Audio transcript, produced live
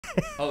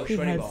Oh,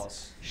 sweaty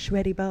balls.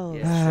 Sweaty balls.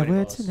 Yeah,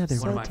 what's another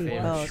one of my Salty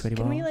favorites. balls. Sweaty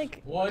Can we balls.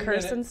 like 1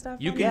 curse minute. and stuff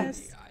You on can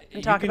this? And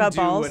you talk can about do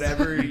balls?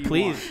 whatever you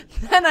Please.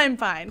 want. Then I'm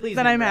fine. Please,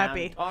 then I'm Brown,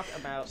 happy. Talk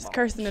about Just balls.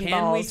 cursing and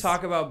Can balls. we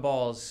talk about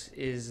balls?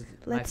 Is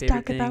my Let's favorite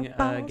talk thing about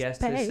balls, a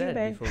guest has said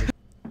baby. before.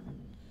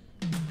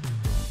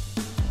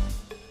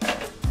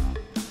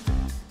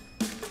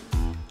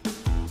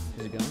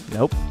 Is it going?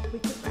 Nope. We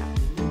could wrap.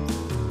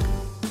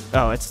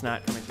 Oh, it's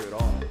not coming through at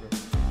all.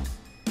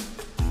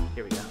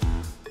 Here we go.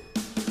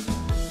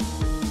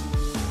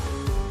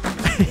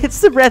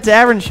 It's the Brett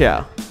Davern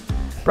Show.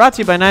 Brought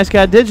to you by Nice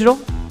God Digital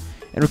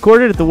and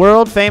recorded at the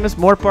world-famous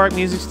Moore Park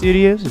Music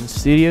Studios in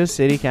Studio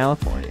City,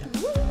 California.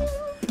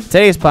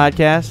 Today's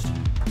podcast,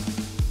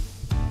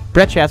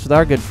 Brett chats with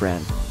our good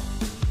friend,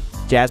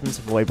 Jasmin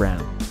Savoy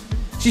Brown.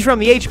 She's from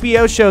the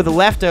HBO show The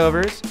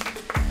Leftovers.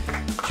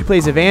 She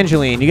plays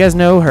Evangeline. You guys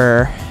know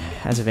her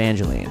as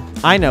Evangeline.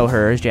 I know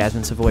her as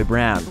Jasmin Savoy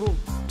Brown.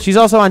 She's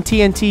also on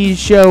TNT's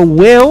show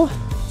Will.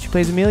 She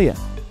plays Amelia.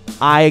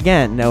 I,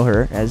 again, know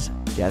her as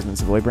Jasmin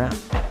Savoy Brown.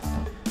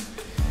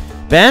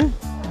 Ben?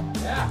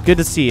 Yeah. Good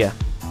to see you.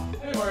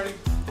 Hey, Marty.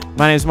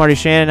 My name is Marty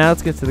Shannon. Now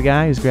let's get to the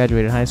guy who's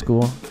graduated high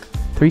school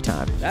 3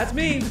 times. That's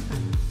me.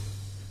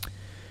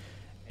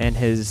 And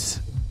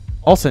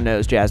also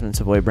knows Jasmin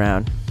Savoy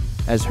Brown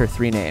as her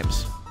 3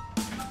 names.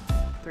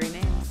 3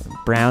 names.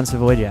 Brown,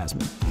 Savoy,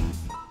 Jasmin.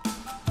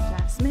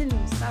 Jasmin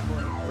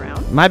Savoy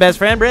Brown. My best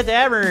friend, Brett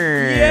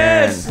Davern.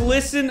 Yes,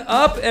 listen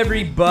up,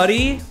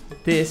 everybody.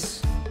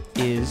 This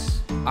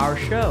is our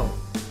show.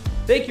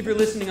 Thank you for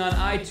listening on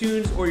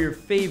iTunes or your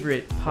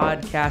favorite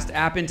podcast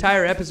app.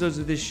 Entire episodes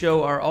of this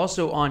show are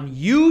also on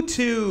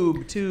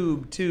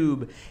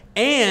YouTube.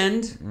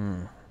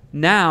 And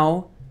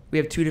now we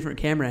have 2 different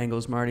camera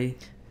angles, Marty.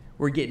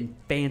 We're getting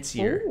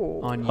fancier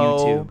on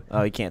YouTube.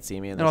 Oh, you can't see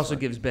me in this It also one.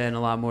 gives Ben a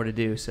lot more to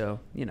do, so,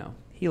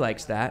 he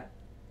likes that.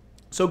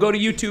 So go to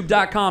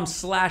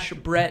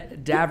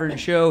youtube.com/Brett Davern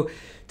Show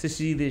to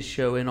see this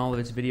show in all of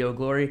its video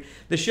glory.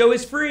 The show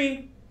is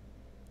free,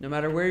 no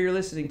matter where you're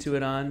listening to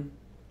it on.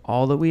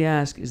 All that we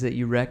ask is that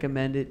you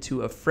recommend it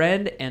to a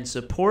friend and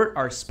support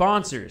our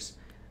sponsors.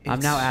 I'm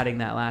now adding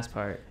that last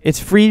part. It's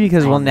free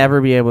because we'll never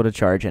be able to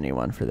charge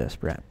anyone for this,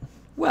 Brett.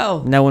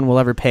 Well, No one will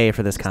ever pay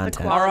for this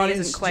content. our quality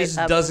audience isn't quite just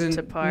up to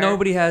doesn't. par.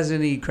 Nobody has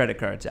any credit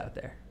cards out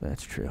there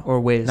That's true. or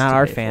ways. Not to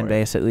our pay fan for it.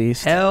 base, at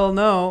least. Hell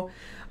no.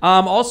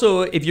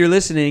 Also, if you're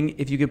listening,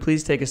 if you could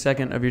please take a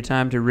second of your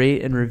time to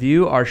rate and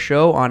review our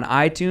show on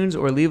iTunes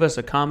or leave us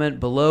a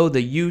comment below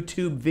the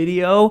YouTube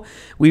video.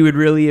 We would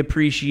really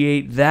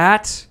appreciate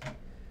that.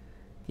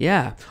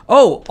 Yeah.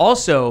 Oh,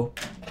 also,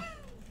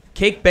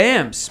 Cake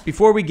Bams.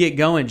 Before we get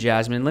going,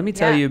 Jasmine, let me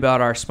tell you about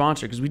our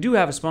sponsor, because we do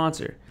have a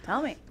sponsor.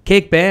 Tell me.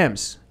 Cake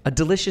Bams, a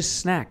delicious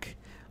snack.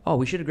 Oh,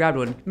 we should have grabbed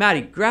one. Maddie,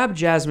 grab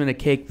Jasmine a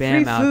Cake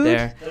Bam Free out food?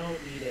 there.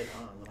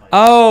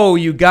 Oh,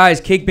 you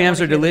guys, Cake Bams are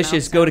hear the mouth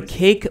delicious. Go to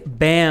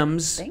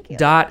sounds.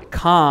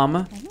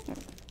 cakebams.com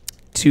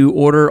to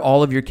order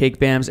all of your Cake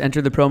Bams.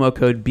 Enter the promo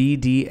code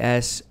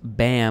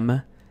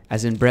BDSBAM,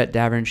 as in Brett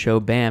Davern Show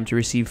BAM, to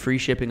receive free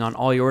shipping on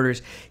all your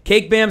orders.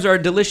 Cake Bams are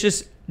a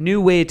delicious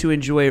new way to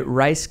enjoy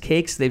rice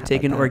cakes. They've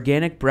taken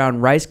organic brown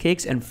rice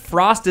cakes and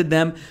frosted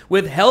them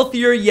with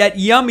healthier yet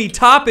yummy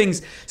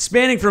toppings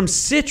spanning from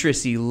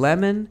citrusy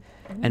lemon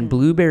and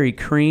blueberry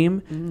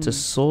cream to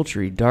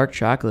sultry dark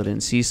chocolate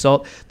and sea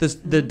salt.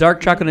 The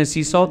dark chocolate and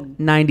sea salt,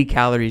 90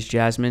 calories,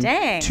 Jasmine.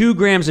 Dang. 2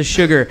 grams of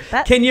sugar.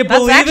 Can you that's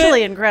believe it? That's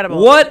actually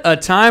incredible. What a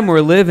time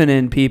we're living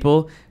in,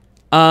 people.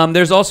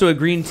 There's also a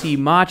green tea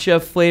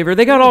matcha flavor.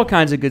 They got all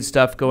kinds of good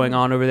stuff going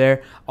on over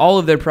there. All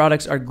of their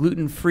products are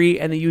gluten-free,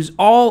 and they use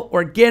all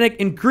organic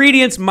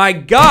ingredients. My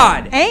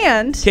God!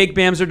 And Cake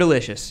Bams are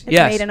delicious. it's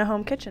Yes. made in a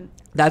home kitchen.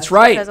 That's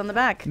right. It says on the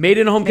back. Made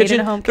in a home Made in kitchen.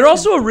 a home They're kitchen.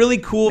 also a really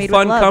cool, Made with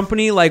fun love.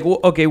 company. Like,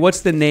 okay, what's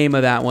the name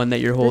of that one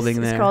that you're holding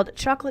This there? is called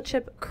Chocolate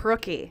Chip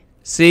Crookie.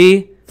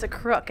 See? It's a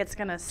crook. It's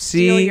going to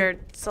steal See? your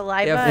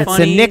saliva. Yeah, and It's a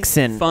funny,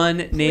 Nixon. Fun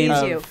name.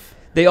 please you.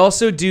 They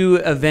also do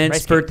events,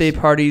 Rice birthday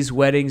cakes. parties,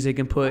 weddings. They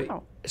can put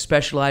Wow.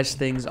 specialized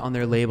things on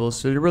their labels.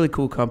 So they're a really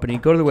cool company.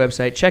 Go to the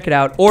website, check it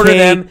out, order Cake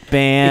them.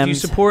 Bams. If you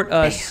support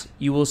us,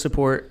 you will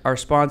support our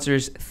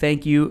sponsors.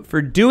 Thank you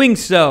for doing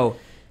so.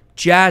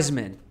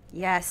 Jasmine,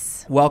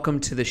 Yes.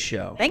 welcome to the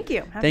show. Thank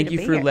you. Happy Thank to you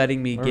be for here.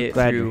 letting me We're get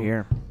glad you're through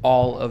here.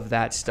 all of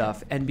that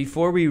stuff. And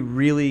before we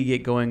really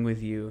get going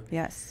with you,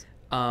 Yes.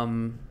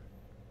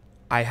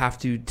 I have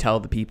to tell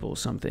the people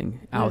something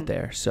out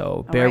there. So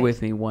All bear right.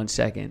 with me 1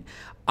 second.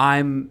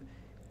 I'm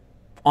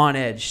on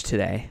edge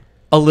today,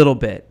 a little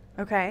bit.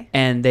 Okay.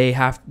 And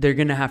they're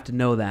gonna have to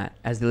know that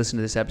as they listen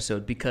to this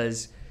episode,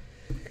 because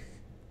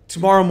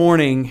tomorrow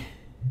morning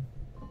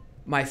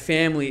my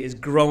family is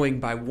growing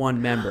by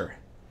 1 member.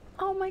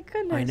 Oh my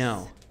goodness. I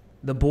know.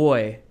 The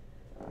boy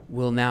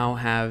will now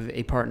have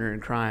a partner in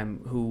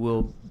crime who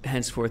will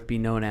henceforth be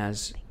known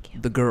as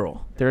the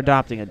girl. They're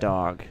adopting a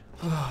dog.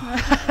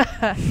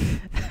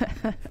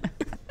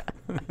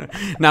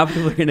 Now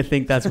people are gonna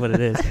think that's what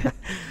it is.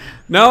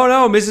 No,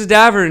 Mrs.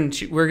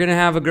 Davern, we're gonna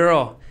have a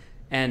girl,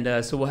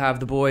 and so we'll have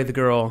the boy, the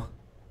girl,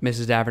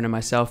 Mrs. Davern and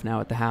myself now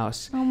at the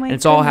house. Oh my and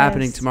it's all goodness.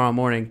 happening tomorrow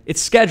morning.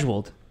 It's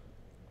scheduled,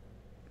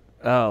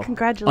 Oh.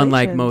 Congratulations.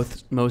 unlike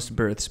most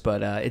births,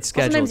 but it's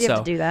scheduled. Sometimes you have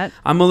So to do that.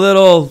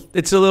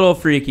 it's a little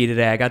freaky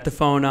today. I got the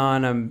phone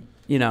on. I'm,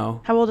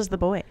 How old is the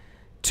boy?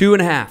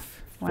 2.5.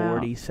 Wow.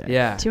 46.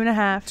 Yeah.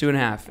 2.5.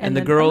 2.5. And the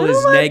then girl a is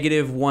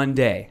little one? -1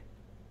 day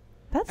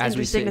That's as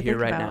we interesting sit to here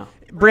think right about.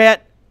 now.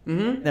 Brett.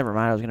 Mm-hmm. Never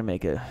mind. I was gonna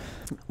make a.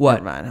 What?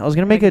 Never mind. I was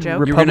gonna make Make a a joke? You're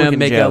Republican going to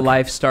make joke. a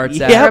life starts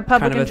Yep. out kind of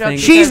Republican a joke thing.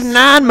 She's because-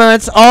 9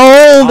 months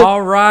old.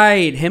 All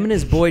right. Him and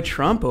his boy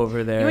Trump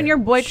over there. You and your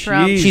boy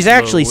Trump. Jeez She's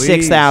actually Louise.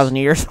 6,000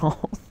 years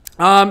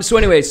old. So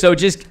anyway, so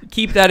just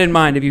keep that in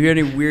mind. If you hear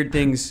any weird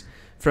things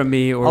from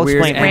me or I'll weird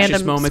explain anxious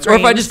random moments, or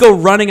if I screams. just go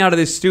running out of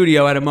this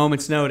studio at a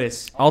moment's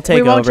notice, I'll take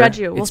We won't over. judge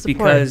you. We'll it's support.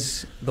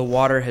 because the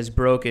water has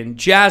broken.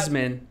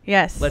 Jasmine,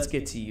 Yes. let's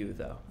get to you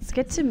though. Let's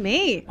get to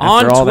me.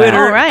 On After all that.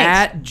 Twitter All right.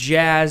 at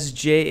Jazz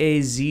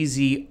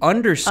JAZZ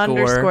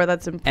Underscore,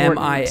 that's important.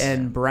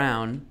 MIN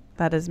Brown.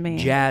 That is me.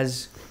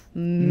 Jazz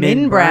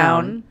Min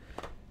Brown.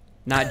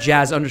 Not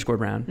Jazz _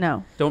 Brown.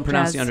 No. Don't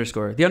pronounce the Jazz.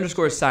 underscore. The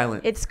underscore is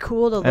silent. It's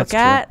cool to look That's true.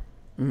 at,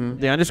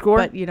 The underscore?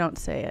 but you don't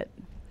say it.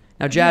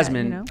 Now,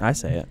 Jasmine, you know? I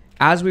say it.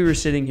 as we were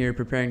sitting here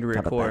preparing to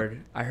about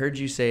record, I heard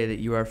you say that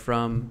you are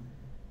from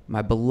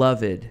my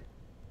beloved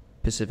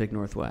Pacific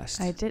Northwest.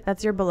 I did.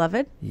 That's your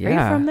beloved? Yeah. Are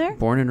you from there?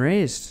 Born and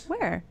raised.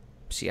 Where?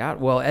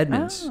 Seattle. Well,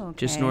 Edmonds, Oh,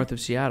 just okay. north of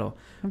Seattle.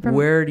 I'm from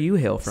Where do you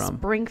hail from?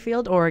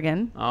 Springfield,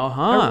 Oregon.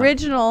 Uh-huh.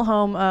 Original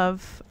home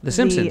of The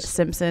Simpsons.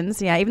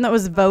 Simpsons. Yeah, even though it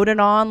was voted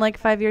on like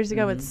 5 years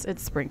ago, Mm-hmm.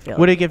 it's Springfield.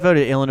 What did it get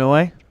voted?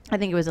 Illinois? I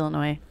think it was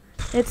Illinois.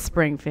 It's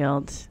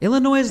Springfield.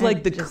 Illinois is like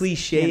And the just,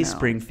 cliche you know.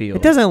 Springfield.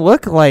 It doesn't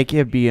look like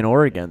it'd be in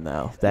Oregon,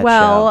 though. That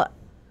well, show.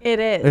 it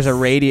is. There's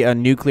a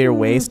nuclear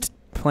waste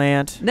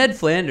plant. Ned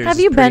Flanders. Have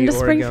is you been to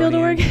pretty Springfield,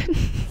 Oregonian. Oregon?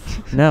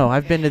 No,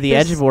 I've been to the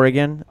edge There's- of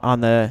Oregon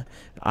on the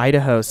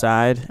Idaho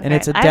side, and Okay,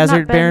 it's a I have not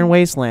desert, barren been to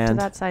wasteland.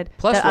 that side.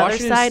 Plus, the other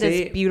Washington side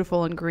State- is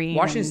beautiful and green.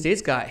 Washington and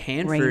State's got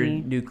Hanford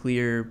rainy.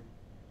 nuclear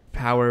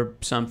power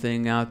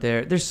something out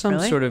there. There's some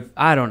Really? sort of,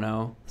 I don't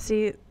know.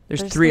 See,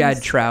 There's three-eyed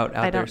things trout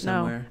out I there don't know.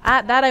 somewhere.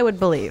 That I would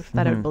believe.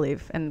 That I Mhm. would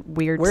believe. And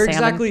weird Where salmon.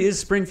 exactly is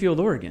Springfield,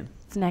 Oregon?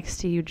 It's next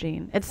to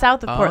Eugene. It's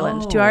south of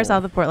Portland. 2 Oh. hours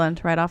south of Portland,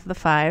 right off the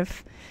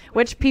 5.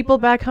 Which people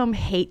back home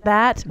hate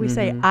that. We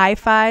say Mhm.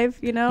 I-5,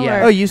 you know? Yeah.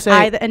 or Oh, you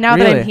say and now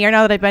that really? I'm here,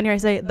 now that I've been here, I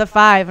say the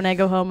 5, and I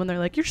go home and they're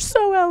like, "You're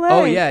so LA."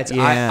 Oh, yeah. It's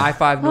Yeah.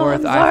 I-5 Oh, North,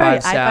 I'm sorry.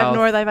 I-5 South. I-5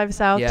 North, I-5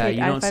 South. Yeah, take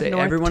you don't I-5 say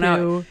North everyone to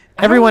out-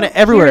 Everyone I don't-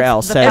 everywhere here it's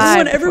else the says-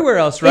 Everyone 5. everywhere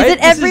else, Is right? it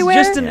everywhere?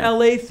 This is just an Yeah.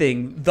 LA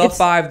thing. The It's-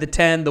 5, the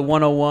 10, the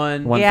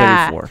 101.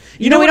 134.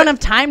 You know, we what- don't have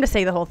time to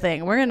say the whole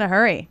thing. We're in a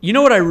hurry. You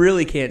know what I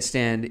really can't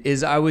stand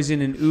is I was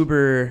in an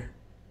Uber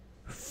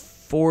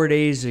 4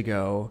 days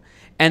ago,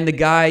 and the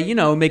guy,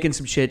 making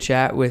some chit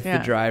chat with Yeah.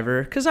 the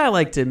driver, because I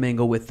like to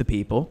mingle with the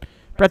people.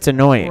 Brett's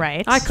annoying.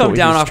 Right. I what come he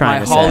down was off trying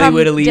my to say.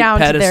 Hollywood Come elite down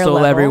to their pedestal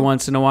every level.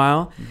 once in a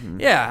while. Mm-hmm.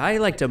 Yeah, I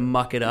like to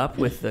muck it up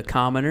with the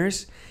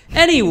commoners.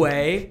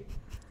 Anyway,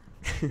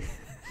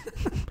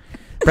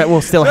 Brett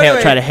will still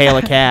Anyway, try to hail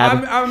a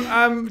cab.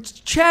 I'm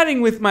chatting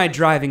with my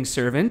driving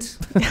servant,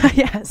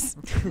 Yes.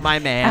 My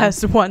man.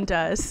 As one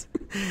does.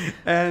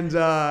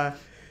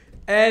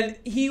 and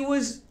he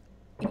was,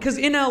 because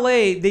in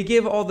LA they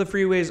give all the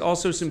freeways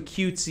also some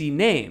cutesy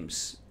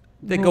names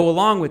that go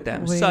along with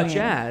them, What do you such mean?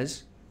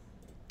 as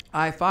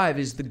I-5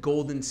 is the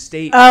Golden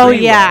State Oh,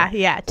 Freeway.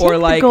 yeah. Or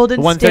Take like the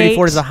Golden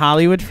 134 is State. the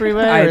Hollywood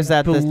freeway, I or is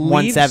that the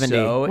believe 170?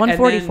 so. And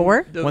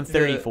 144? then the-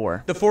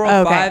 134. The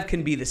 405 Okay.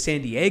 can be the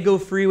San Diego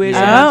freeways. Oh,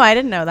 Yeah. I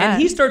didn't know that.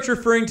 And he starts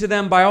referring to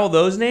them by all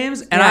those names,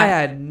 and Yeah. I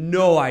had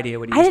no idea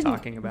what he I was didn't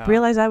talking about.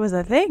 realize that was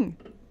a thing.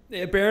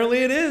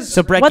 Apparently it is.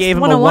 So Brett What's gave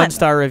him a 101?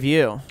 1-star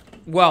review.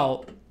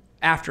 Well,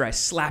 after I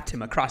slapped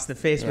him across the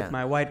face Yeah. with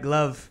my white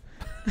glove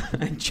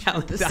and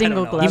challenged The I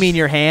single don't know. glove. You mean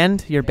your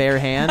hand? Your bare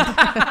hand?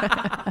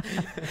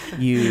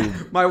 You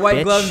My white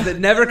bitch. gloves that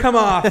never come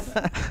off.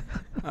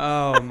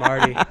 Oh,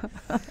 Marty.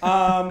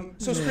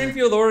 So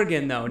Springfield,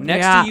 Oregon, though,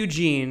 next Yeah. to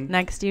Eugene.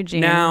 Next to Eugene.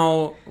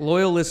 Now,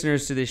 loyal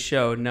listeners to this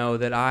show know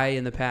that I,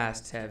 in the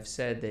past, have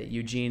said that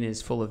Eugene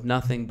is full of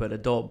nothing but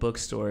adult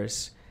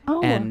bookstores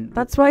Oh, and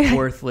that's why.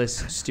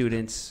 worthless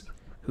students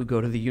who go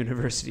to the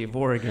University of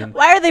Oregon.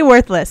 Why are they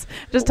worthless?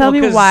 Just tell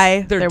Well, me 'cause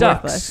why they're they're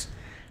ducks. worthless.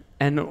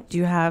 And Do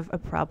you have a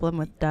problem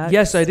with ducks?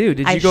 yes, I do.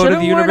 Did I you go to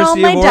should've the worn all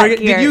University my of duck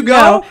Oregon? gear. Did you go?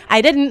 No,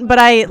 I didn't, but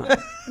I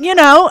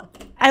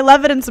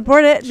love it and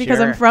support it because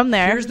Sure. I'm from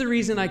there. Here's the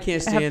reason I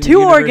can't stand have the 2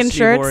 University Oregon of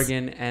shirts.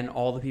 Oregon and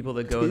all the people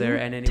that go there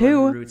and anyone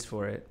 2? who roots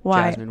for it.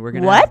 Why? Jasmine, we're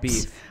gonna What? have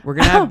beef. We're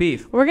gonna have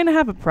beef. We're gonna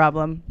have a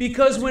problem.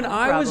 Because when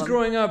I was problem.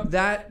 growing up,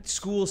 that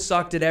school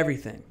sucked at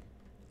everything.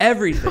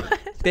 Everything.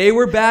 They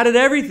were bad at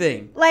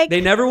everything. Like-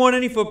 they never won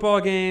any football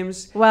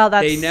games. Well,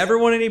 that's They never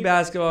won any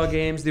basketball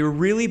games. They were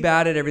really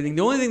bad at everything.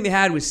 The only thing they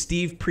had was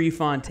Steve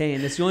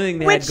Prefontaine. That's the only thing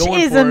they which had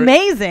going is for it.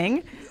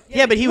 amazing.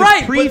 Yeah, but he was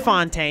Right, but-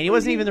 pre-Fontaine. He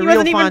wasn't even the He real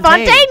wasn't even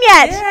Fontaine. Fontaine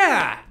yet.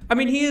 Yeah. I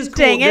mean, he is cool.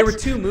 Dang There it. were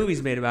 2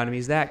 movies made about him.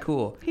 He's that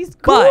cool. He's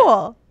But-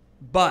 cool.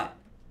 But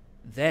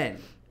then,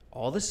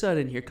 all of a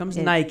sudden, here comes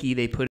It- Nike.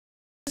 They put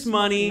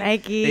money.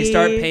 Nike. They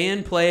start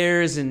paying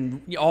players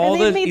and all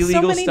And the they've made so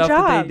illegal many stuff that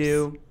jobs. they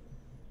do.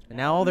 And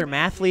now all their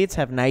mathletes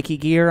have Nike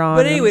gear on.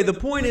 But them. anyway, the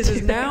point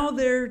is now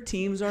their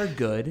teams are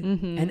good,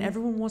 and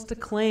everyone wants to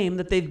claim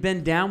that they've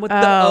been down with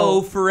the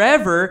O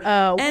forever,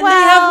 and they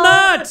have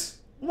not.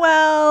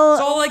 Well,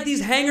 It's all like these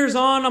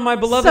hangers-on on my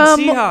beloved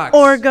Seahawks.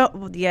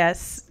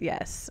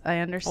 Yes, I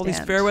understand. All these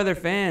fair weather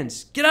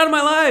fans. Get out of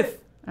my life.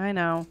 I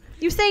know.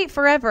 You say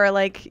forever,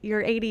 like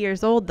you're 80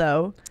 years old,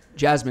 though.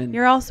 Jasmine.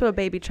 You're also a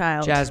baby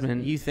child.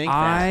 Jasmine. You think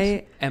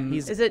I am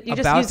Is it you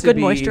just about use to good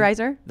be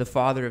moisturizer? the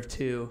father of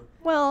 2.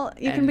 Well,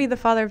 you can And be the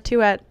father of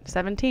 2 at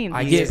 17.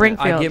 I get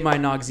Springfield. my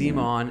Noxzema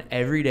on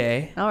every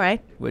day, All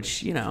right,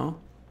 which,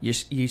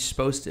 you're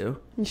supposed to.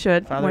 you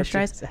should Father of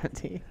moisturize.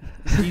 17.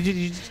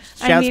 you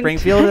I shout mean-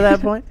 Springfield at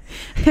that point?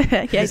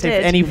 Yeah, I Say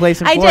did. any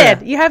place in I Florida.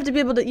 did. You have to be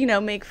able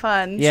to, make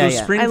fun. Yeah, So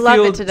yeah. Springfield, I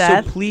love it to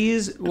death. So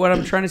please, what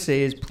I'm trying to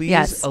say is please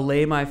Yes.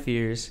 allay my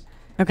fears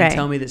Okay. and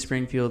tell me that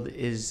Springfield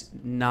is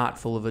not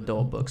full of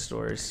adult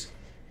bookstores.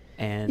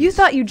 And You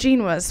thought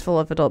Eugene was full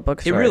of adult it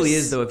bookstores. really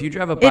is, though. If you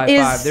drive up It by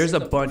is- 5, there's a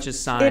bunch of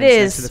signs It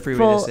next to the is freeway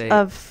full that say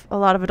of a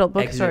lot of adult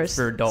exit bookstores.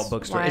 for adult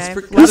bookstore. Why It's I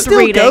for Who love still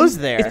reading. goes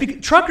there?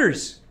 it's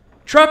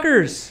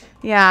truckers.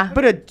 Yeah.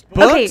 But a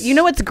Okay, you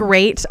know what's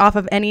great off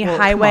of any Well,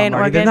 highway come on, in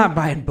Marty, Oregon? They're not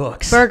buying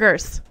books.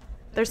 Burgers.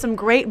 There's some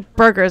great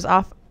burgers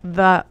off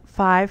the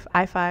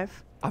I-5.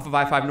 Off of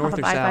I-5 north Off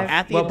or of I-5. south?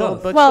 At the Well,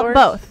 adult both. bookstores?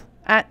 Well,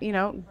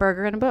 both.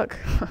 Burger and a book.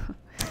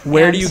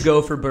 Where And do you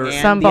go for burgers?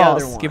 And some the other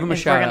balls. one. Give them a If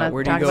we're shout gonna out.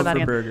 Where do you talk go about that for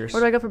again. burgers?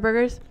 Where do I go for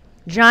burgers?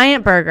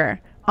 Giant Burger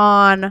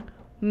on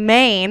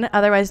Main,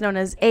 otherwise known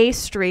as A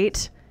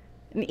Street,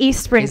 in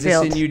East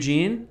Springfield. Is this in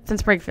Eugene? It's in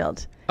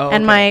Springfield. Oh,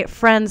 And okay. my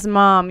friend's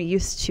mom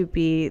used to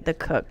be the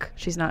cook.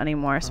 She's not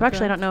anymore. So Okay.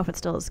 actually, I don't know if it's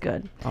still as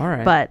good. All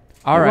right. But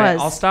All it right.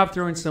 was I'll stop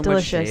throwing so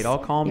delicious. much shade. I'll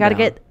calm You got to down.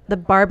 get the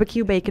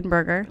barbecue bacon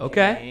burger.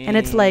 Okay. And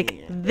it's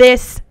like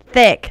this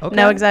thick. Okay.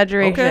 No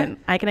exaggeration. Okay.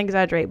 I can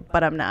exaggerate,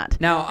 but I'm not.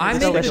 Now, I It's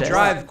make the delicious.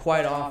 drive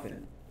quite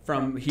often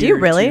from here Do you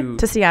really?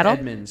 To Seattle?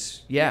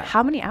 Edmonds. Yeah.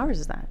 How many hours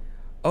is that?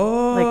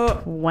 Oh,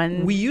 Like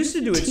 20? we used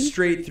to do it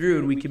straight through,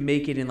 and we could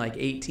make it in like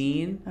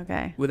 18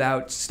 Okay.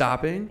 without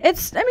stopping.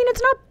 It's not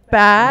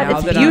bad. Now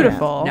It's that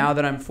beautiful. now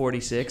that I'm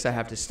 46, I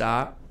have to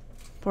stop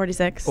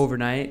 46.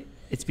 overnight.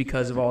 It's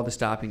because of all the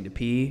stopping to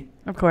pee,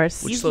 Of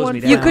course. which He's slows one me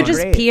for down. You could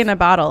just Great. pee in a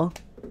bottle.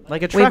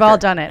 Like a We've trucker. all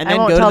done it. And I then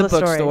won't go tell to the the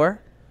story. bookstore.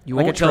 You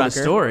like won't a tell the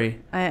trucker. story.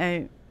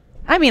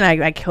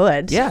 I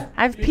could. Yeah.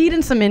 I've peed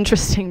in some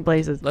interesting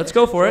places. Let's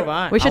go for So it. have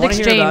I. We I should wanna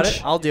hear about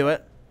exchange. it. I'll do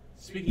it.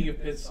 Speaking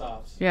of pit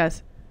stops,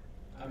 Yes.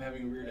 I'm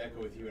having a weird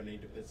echo with you. I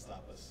need to pit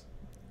stop us.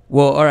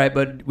 Well, all right,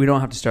 but we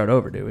don't have to start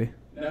over, do we?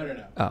 No.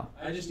 Oh.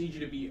 I just need you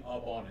to be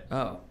up on it.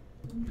 Oh.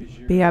 'Cause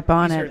you're- Be up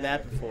on He's it. heard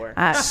that before.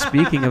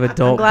 Speaking of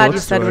adult glad you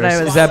said what I bookstores-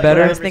 was- Is that better?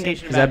 what I was thinking.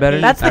 Is that better?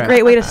 That's the All right.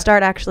 great way to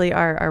start actually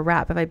our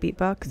rap. If I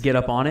beatbox, Get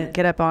up on it.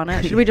 get up on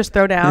it. Should we just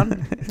throw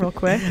down real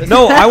quick?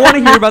 No, I want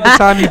to hear about the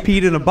time you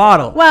peed in a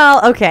bottle.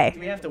 Well, okay. Do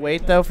we have to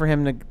wait though for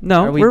him to?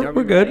 No, are we're are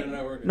we good. ready?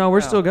 No, we're good. No,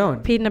 we're still going.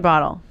 Peed in a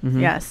bottle. Mhm.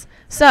 Yes.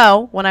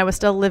 So when I was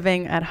still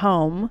living at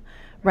home,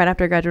 right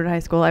after I graduated high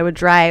school, I would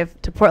drive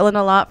to Portland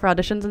a lot for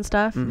auditions and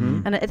stuff.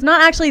 Mhm. And it's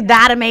not actually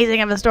that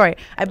amazing of a story.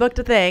 I booked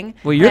a thing.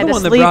 Well, you're I had the to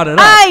one that sleep- brought it up.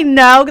 I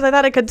know, because I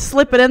thought I could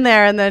slip it in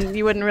there and then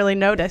you wouldn't really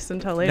notice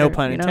until later. No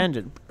pun you know?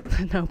 intended.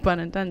 No pun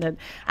intended.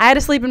 I had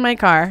to sleep in my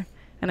car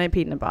and I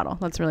peed in a bottle.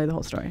 That's really the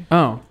whole story.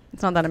 Oh,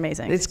 It's not that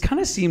amazing. it kind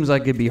of seems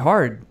like it'd be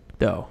hard,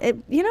 though.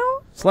 You know,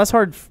 It's less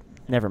hard.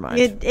 Never mind.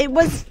 it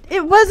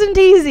wasn't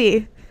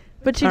easy,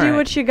 but you All do right.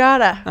 what you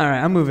gotta. All right,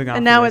 I'm moving on.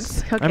 And now for this.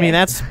 it's okay. I mean,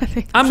 that's.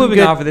 I'm some moving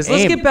good off of this.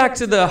 Let's aim. get back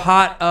to the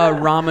hot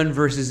ramen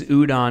versus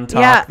udon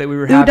talk yeah, that we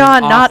were having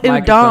udon, off not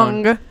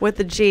microphone. udong with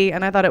the G,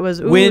 and I thought it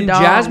was udon. When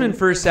Jasmine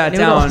first sat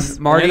Noodles.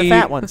 down, Marty They're the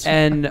fat ones.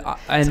 and how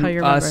you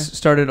remember. us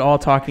started all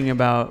talking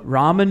about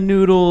ramen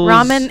noodles,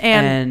 Ramen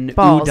and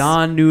balls.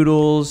 udon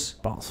noodles,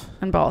 balls.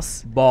 and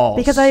balls, balls.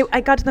 because I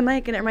got to the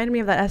mic and it reminded me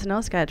of that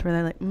SNL sketch where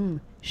they're like,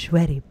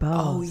 sweaty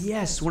balls. Oh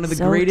yes, one of the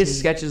Salty. greatest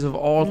sketches of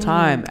all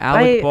time.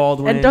 Alec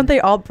Baldwin. And don't they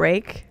all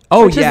break?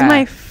 Oh, Which yeah. is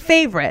my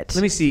favorite.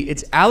 Let me see.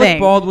 It's Alec Thing.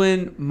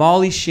 Baldwin,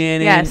 Molly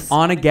Shannon Yes.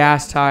 on a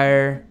gas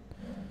tire,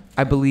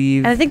 I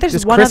believe. And I think there's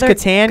Does one Chris other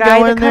Kattan guy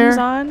go that in comes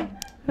there? on at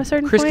a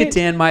certain Chris point.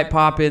 Kattan might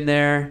pop in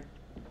there.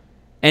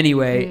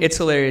 Anyway, Mm. it's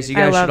hilarious. You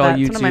I guys love should all that.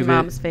 YouTube It's one of my it.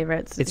 mom's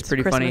favorites. It's a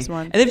pretty Christmas funny.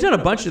 One. And they've done a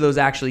bunch of those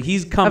actually.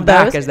 He's come Of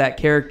back those? as that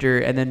character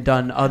and then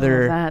done I love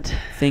other that.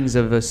 things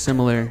of a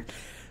similar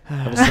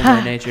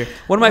nature.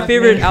 One of my Love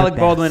favorite me. Alec The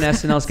Baldwin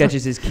best. SNL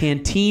sketches is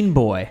Canteen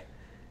Boy.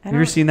 I You ever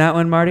don't- seen that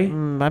one, Marty?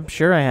 I'm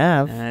sure I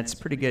have. It's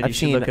pretty good. I've You should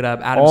seen look it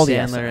up. Adam all the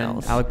Sandler and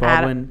SNLs. Alec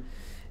Adam- Baldwin.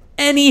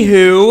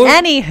 Anywho,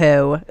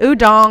 Anywho,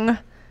 udon.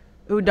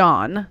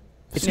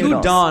 it's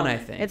noodles. udon, I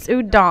think. It's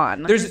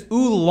udon. There's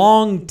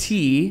oolong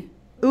tea.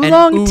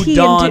 oolong tea.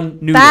 udon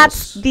And noodles.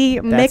 that's the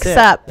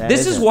mix-up. That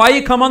This is it. why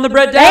you come on the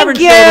Brett Thank Davern show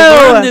to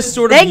you. learn this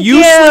sort of Thank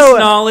useless you.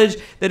 knowledge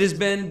that has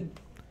been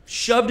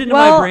shoved into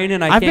my Well, brain,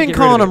 and I I've can't been get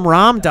calling rid of them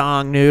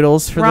ramdong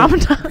noodles for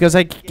Ramdong. because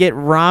I get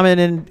ramen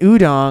and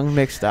udon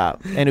mixed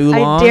up and I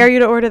oolong. dare you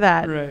to order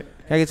that. it. Right.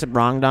 Can I get some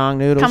rongdong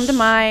noodles? Come to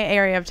my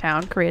area of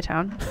town,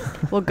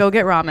 Koreatown. We'll go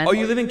get ramen. Oh,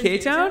 you live in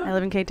K-Town? I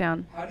live in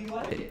K-Town. How do you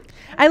like it?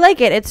 I like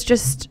it. It's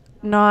just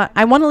not.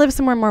 I want to live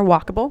somewhere more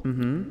walkable.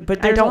 Mm-hmm. But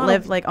I there's a don't lot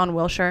live of- like on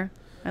Wilshire.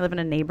 I live in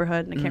a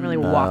neighborhood and I can't really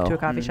walk to a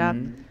coffee shop.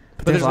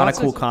 But there's a lot of lots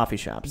cool coffee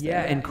shops.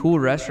 Yeah, there. and cool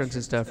restaurants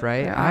and stuff,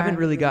 right? There I haven't are.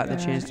 really gotten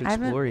the chance to I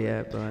haven't- explore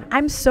yet, but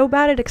I'm so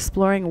bad at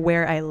exploring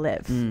where I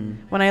live. Mm.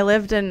 When I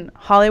lived in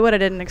Hollywood, I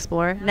didn't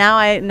explore. Now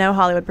I know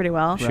Hollywood pretty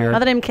well. Sure. Now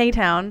that I'm in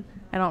K-Town,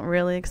 I don't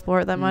really explore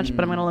it that much,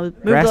 but I'm going to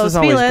move Grass to Los is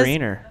always Feliz.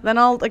 greener. Then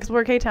I'll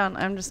explore K-Town.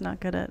 I'm just not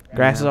good at.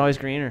 Grass is always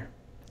greener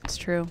It's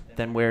true.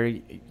 than where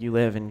you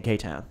live in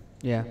K-Town.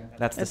 yeah.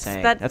 That's the It's-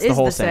 saying. that That's is the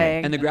whole the saying.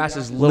 saying. And the grass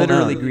is Little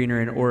literally known.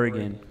 greener in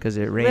Oregon because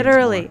it rains.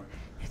 Literally. more.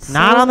 It's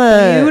Not so on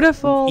the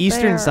beautiful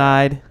eastern there.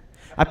 side.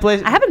 I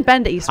haven't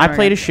been to Eastern I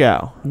played a Oregon,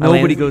 show.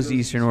 Nobody goes to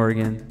Eastern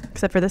Oregon.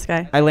 except for this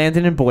guy. I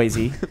landed in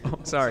Boise. Oh,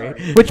 sorry.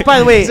 Which, by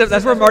the way, Except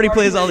that's where Marty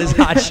plays all his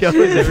hot shows.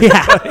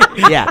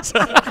 yeah.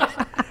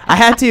 I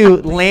had to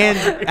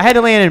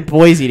land in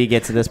Boise to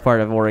get to this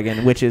part of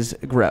Oregon, which is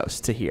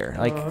gross to hear.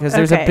 Like, because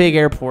there's a Okay. big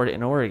airport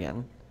in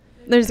Oregon.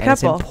 There's a And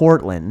it's in couple.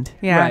 Portland.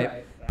 Yeah. Right.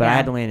 But I Yeah.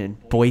 had to land in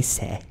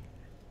Boise.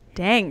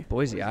 Dang.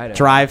 Boise, Idaho.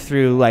 Drive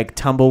through like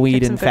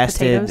tumbleweed Get some good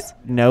infested potatoes.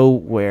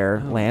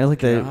 nowhere Oh, land, like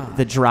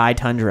the dry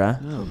tundra.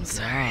 Oh,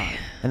 sorry.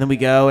 And then we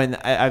go, and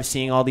I'm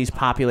seeing all these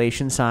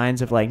population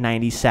signs of like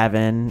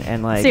 97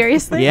 and like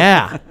Seriously?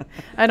 yeah.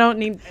 I don't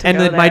need to And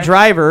go then my there.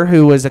 driver,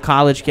 who was a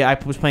college kid, I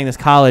was playing this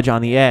college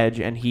on the edge,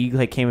 and he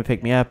like came and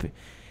picked me up,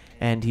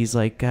 and he's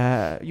like,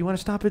 "You want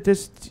to stop at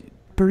this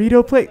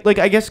burrito place?" Like,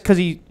 I guess because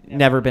he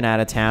never been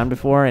out of town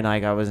before, and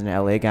like I was an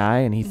LA guy,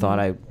 and he thought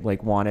I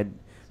like wanted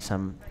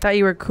some Thought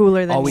you were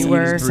cooler than All we you eat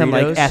were. is some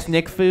like Burritos?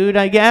 ethnic food,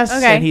 I guess.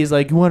 Okay. And he's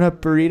like, "You want a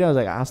burrito?" I was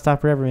like, "I'll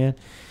stop wherever, man."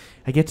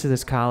 I get to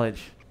this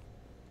college,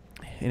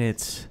 and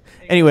it's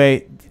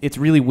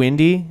really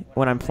windy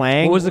when I'm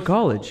playing. What was the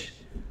college?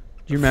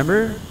 Do you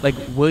remember? Like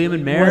William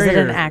and Mary? Was it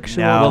an or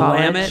actual No. college?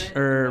 Willamette?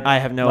 Or I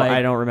have no, like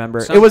I don't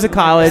remember. something It was a like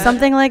college.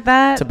 Something like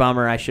that. It's a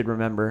bummer. I should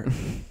remember.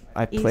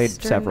 I played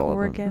Eastern several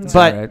Oregon. of It's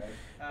them. alright.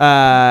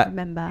 But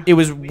Remember. it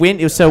was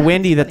It was so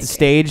windy that the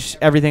stage,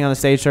 everything on the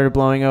stage started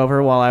blowing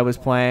over while I was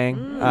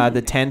playing.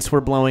 The tents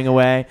were blowing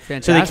away, so they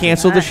Fantastic.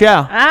 canceled the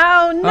show.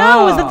 Oh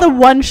no! Was it the Oh.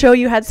 one show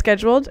you had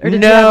scheduled, or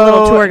did you have a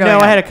little tour going? No,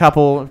 on? I had a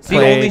couple. It's the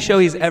only show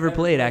he's ever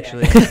played,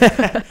 actually.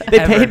 They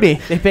ever. paid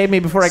me. They paid me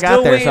before I got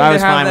Still there, waiting so I to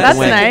was have fine with that the That's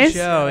win. nice.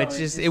 Show. It's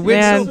just it went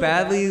Man. so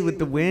badly with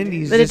the wind.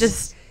 He's That it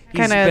just just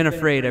kind been of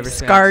afraid ever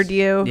scarred since.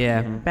 you.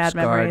 Yeah, Bad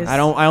scarred. memories. I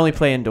only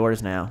play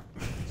indoors now.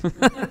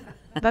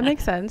 That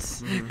makes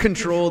sense.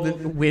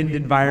 Controlled wind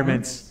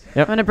environments.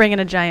 I'm gonna bring in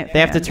a giant. They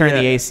have to fan. turn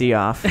the Yeah. AC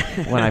off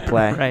when I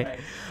play. Right.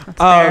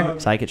 fair.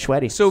 So I get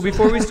sweaty. So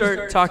before we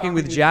start talking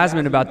with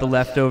Jasmine about the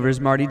leftovers,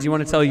 Marty, do you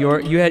want to tell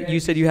you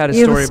said you had a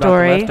You have a story about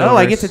story. the leftovers? Oh,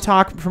 I get to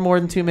talk for more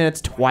than 2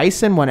 minutes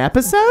twice in one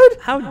episode?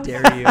 How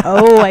dare you?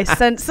 Oh, I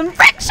sent some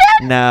friction.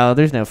 No,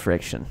 there's no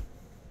friction.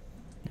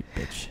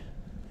 You bitch.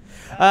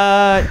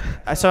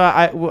 So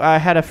I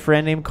had a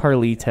friend named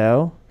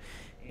Carlito,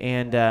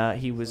 and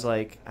he was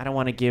like, I don't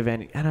want to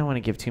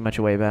give too much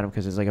away about him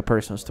because it's like a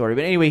personal story.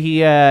 But anyway,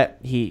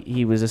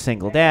 he was a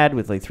single dad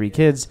with like 3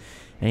 kids,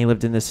 and he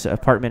lived in this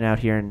apartment out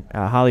here in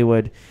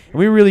Hollywood. And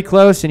we were really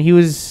close, and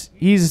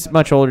he's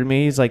much older than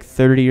me. He's like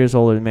 30 years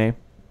older than me.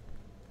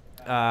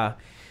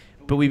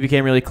 But we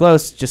became really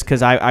close just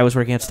because I was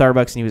working at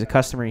Starbucks and he was a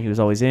customer and he was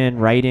always in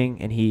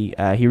writing, and he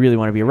really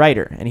wanted to be a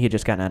writer, and he had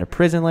just gotten out of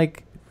prison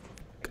like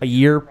a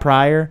year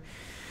prior.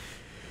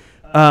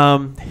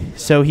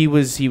 So he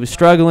was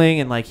struggling,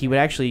 and like he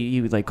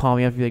would like call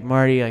me up and be like,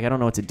 Marty, like I don't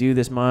know what to do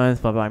this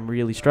month, blah blah, I'm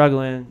really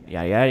struggling,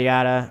 yada yada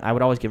yada. I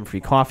would always give him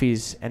free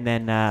coffees, and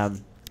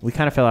then we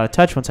kind of fell out of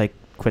touch once I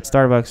quit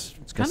Starbucks.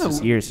 It's Kind just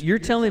of years. You're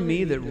telling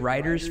me that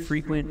writers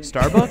frequent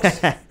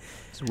Starbucks?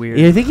 It's weird.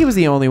 Yeah, I think he was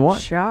the only one.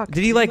 Shocked.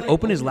 Did he like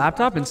open his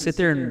laptop and sit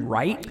there and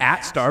write at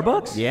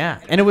Starbucks? Yeah,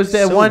 and it was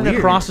the So one weird.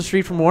 across the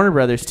street from Warner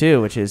Brothers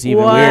too, which is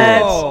even What?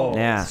 weirder. Whoa.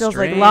 Yeah, Feels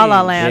like Strange. La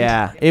La Land.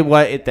 yeah, it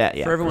was that.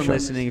 Yeah, For everyone sure.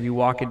 listening, if you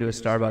walk into a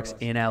Starbucks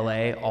in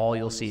LA, all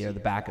you'll see are the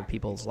back of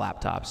people's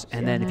laptops.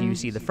 And then if you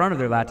see the front of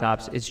their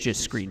laptops, it's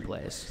just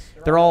screenplays.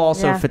 They're all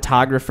also Yeah.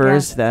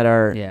 photographers that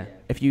are. Yeah.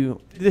 If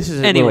you, this is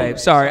a Anyway, little-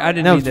 sorry, I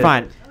didn't No, mean it's to.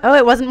 fine. Oh,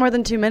 it wasn't more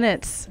than 2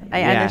 minutes. I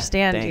Yeah,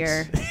 understand thanks.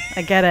 here.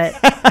 I get it.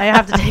 I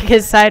have to take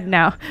his side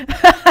now.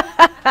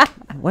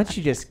 Why don't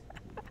you just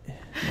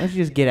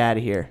get out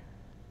of here?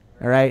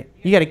 All right,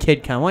 you got a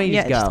kid coming. Why don't you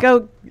Yeah, just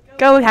go?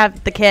 go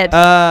have the kid.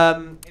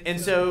 And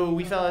so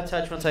we fell out of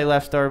touch once I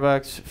left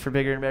Starbucks for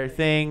bigger and better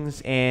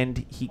things,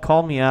 and he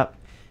called me up.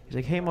 He's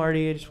like, "Hey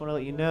Marty, I just want to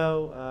let you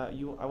know,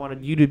 I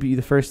wanted you to be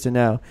the first to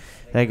know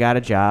that I got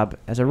a job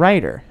as a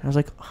writer." I was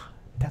like, oh,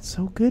 "That's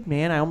so good,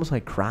 man!" I almost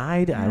like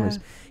cried. Yeah.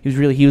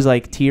 He was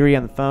like teary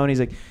on the phone. He's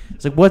like,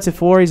 "What's it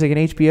for?" He's like, "An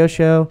HBO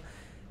show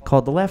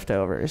called The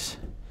Leftovers."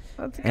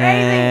 That's crazy.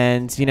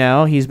 And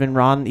he's been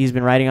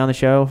writing on the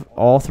show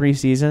all 3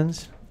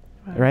 seasons,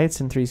 right?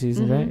 It's in 3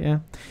 seasons, right? Yeah.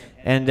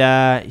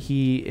 And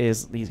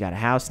he's got a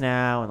house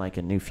now and like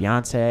a new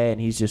fiance,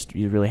 and he's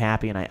really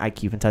happy. And I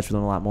keep in touch with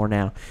him a lot more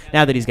now.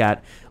 Now that he's got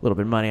a little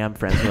bit of money, I'm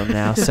friends with him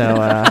now. So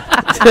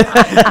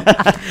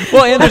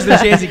Well, and there's the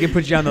chance he can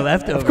put you on the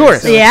leftovers. Of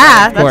course. So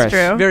Yeah, Of course. that's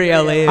true. very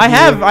LA. I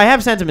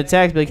have sent him a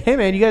text, be like, hey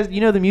man, you guys,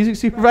 the music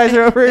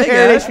supervisor over here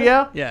at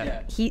HBO?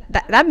 Yeah.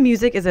 That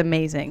music is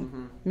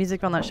amazing.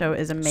 Music on that show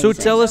is amazing. So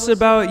tell us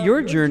about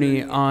your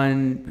journey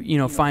on,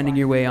 finding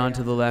your way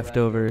onto the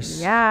leftovers.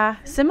 Yeah,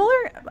 similar.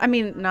 I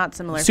mean, not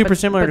similar. Super but-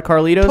 similar but to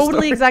Carlito's Totally,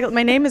 story? exactly.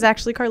 My name is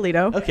actually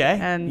Carlito. Okay.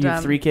 And You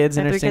have 3 kids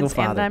I and have a 3 single kids,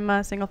 father. And I'm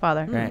a single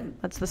father.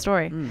 Right. That's the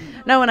story.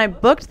 No, when I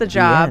booked the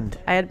job,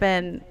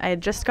 end. I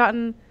had just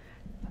gotten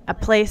a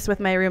place with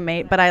my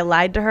roommate, but I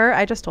lied to her.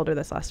 I just told her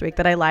this last week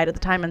that I lied at the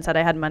time and said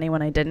I had money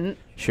when I didn't.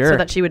 Sure. So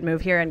that she would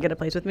move here and get a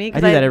place with me. I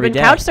Because do that I've every been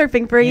day. couch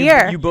surfing for a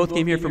year. You both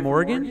came here from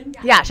Oregon?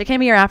 Yeah, she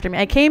came a year after me.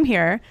 I came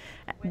here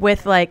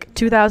with like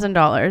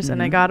 $2,000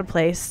 and I got a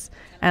place.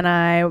 And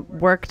I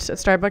worked at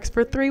Starbucks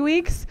for 3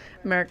 weeks,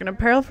 American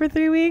Apparel for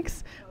 3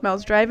 weeks,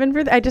 Mel's Drive-In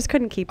for. I just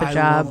couldn't keep a I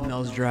job. love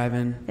Mel's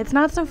Drive-In. It's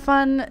not so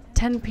fun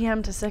 10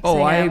 p.m. to 6 Oh,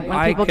 a.m. when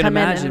I people can come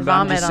in imagine, and but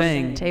I'm vomit just on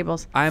saying,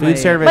 tables. I'm Food a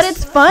service. But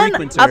it's fun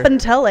frequenter. up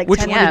until like Which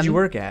 10 one a.m. did you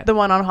work at? The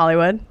one on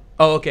Hollywood.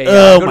 Oh, okay. Yeah.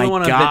 Oh I go to my the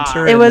one God. on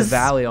Ventura It in was- the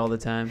Valley all the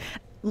time.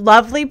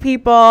 Lovely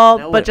people,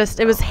 No, but just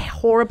it was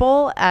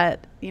horrible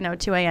at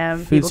 2 a.m.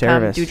 Food People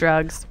service. come, do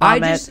drugs,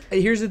 vomit.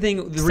 Here's the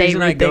thing. The Say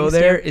reason I rude go things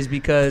there too. is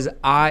because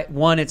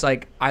it's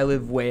like I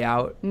live way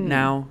out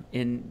now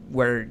in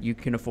where you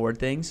can afford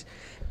things.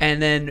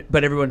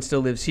 But everyone still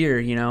lives here,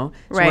 So when I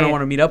Right.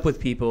 want to meet up with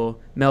people,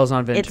 Mel's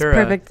on It's Ventura.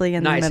 perfectly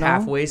in the nice middle.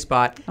 halfway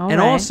spot. All And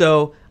right.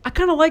 also, I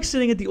kind of like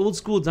sitting at the old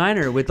school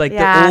diner with like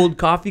Yeah. the old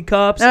coffee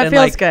cups. No, it and feels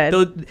like good.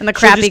 And the she'll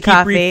crappy just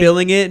coffee. keep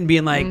refilling it and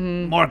being like,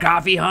 more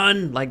coffee,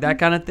 hun, like that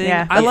kind of thing.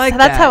 Yeah, I like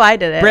that's that. how I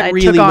did it. Brett I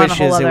really took on a wishes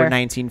whole it were other.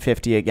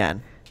 1950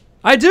 again.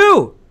 I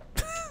do.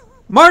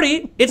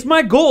 Marty, it's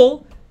my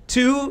goal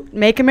to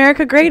Make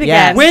America great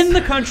Yes. again. when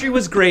the country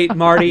was great,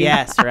 Marty.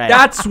 Yes, right.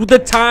 That's the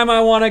time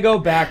I want to go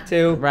back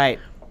to. Right.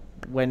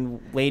 When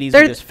ladies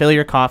There- would just fill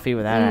your coffee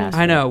without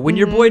asking. I know. When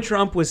your boy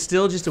Trump was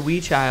still just a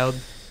wee child.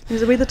 He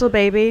was a wee little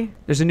baby.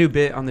 There's a new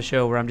bit on the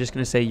show where I'm just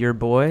going to say your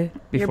boy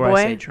before boy?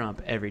 I say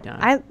Trump every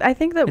time. I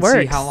think that and works.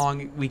 see how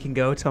long we can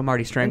go till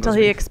Marty strangles until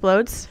he me.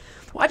 explodes.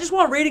 Well, I just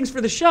want ratings for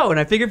the show, and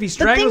I figure if he The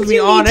strangles things me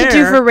you on need air, to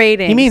do for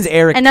ratings. He means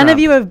Eric And none Trump. of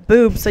you have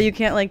boobs, so you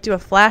can't do a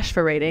flash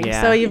for ratings.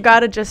 Yeah. So you've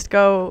got to just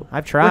go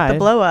I've with tried. the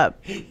blow up.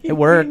 It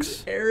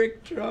works.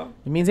 Eric Trump.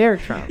 It means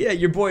Eric Trump. Yeah,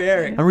 your boy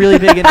Eric. I'm really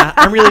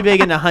big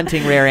into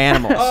hunting rare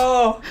animals.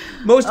 Oh,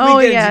 most Oh,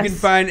 weekends yes. you can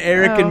find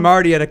Eric Oh. and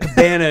Marty at a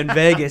cabana in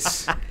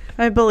Vegas,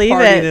 I believe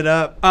partying it. it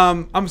up.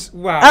 Wow. Oh, that's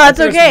I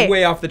threw us okay.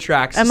 Way off the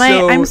tracks.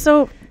 I'm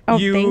so. Oh,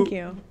 you- thank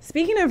you.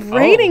 Speaking of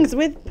ratings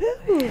with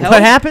boobs,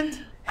 What happened?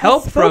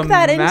 help I spoke from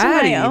that into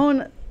Maddie. my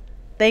own.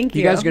 Thank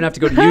you. You guys are gonna have to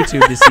go to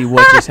YouTube to see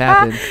what just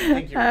happened.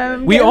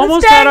 We Getting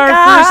almost the had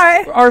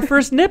stank eye. our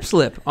first nip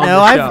slip on No,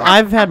 the show.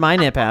 I've had my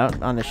nip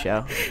out on the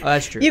show. Oh,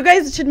 that's true. You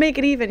guys should make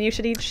it even. You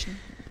should each.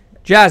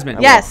 Jasmine.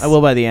 Yes. I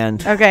will by the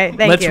end. Okay,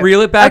 thank Let's you.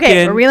 reel it back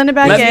okay, in. we're reeling it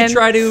back Let in. me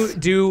try to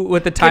do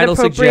what the title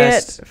appropriate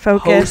suggests.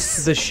 focus.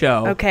 Host the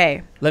show.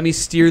 Okay. Let me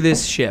steer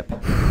this ship.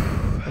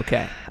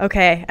 Okay.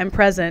 Okay, I'm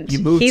present. You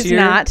moved He's here?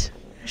 not.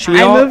 Should we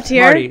I all, moved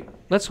here. Marty,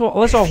 let's all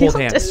hold Feel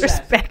hands.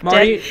 disrespected.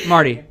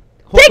 Marty.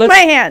 Take let's- my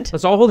hand.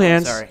 Let's all hold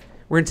hands. Sorry.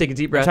 We're gonna take a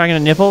deep We're breath. talking to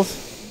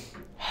nipples.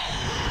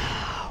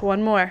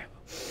 One more.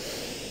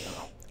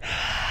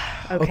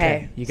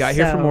 Okay. You got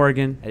here from so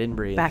Oregon. I didn't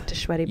breathe. Back to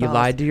sweaty You balls.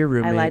 lied to your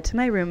roommate. I lied to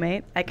my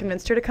roommate. I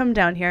convinced her to come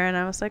down here, and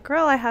I was like,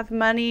 "Girl, I have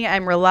money.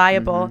 I'm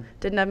reliable." Mm-hmm.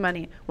 Didn't have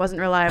money. Wasn't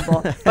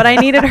reliable. But I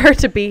needed her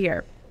to be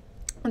here,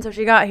 and so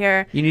she got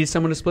here. You need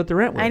someone to split the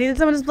rent with. I needed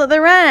someone to split the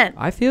rent.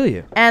 I feel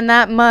you. And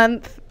that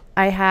month,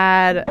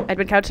 I'd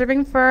been couch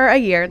surfing for a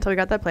year until we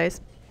got that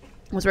place.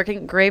 Was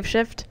working grave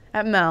shift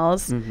at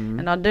Mel's Mm-hmm.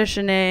 and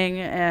auditioning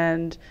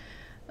and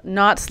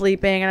not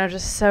sleeping, and I was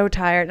just so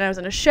tired. And I was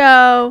in a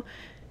show.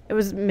 It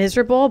was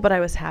miserable, but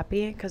I was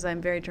happy because I'm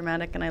very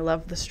dramatic and I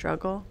love the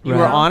struggle. You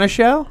were on a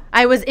show?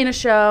 I was in a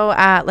show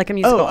at like a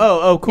musical.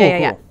 Oh, cool,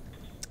 Yeah, cool.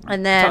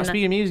 And then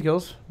Speaking of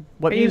musicals,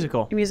 what are you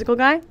musical? a musical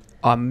guy?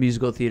 I'm a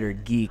musical theater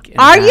geek. and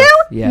Are a half.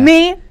 you? Yeah.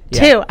 Me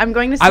too. Yeah. I'm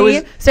going to I see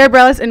was- Sarah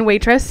Bareilles in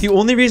Waitress. The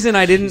only reason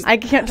I didn't. I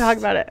can't talk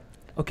about it.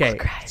 Okay.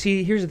 cry.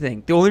 See, here's the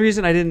thing. The only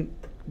reason I didn't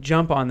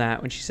jump on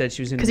that when she said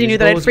she was in 'Cause you knew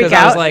that I'd was freak 'cause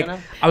I was out? like,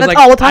 That's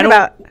all we'll talk I don't-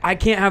 about. I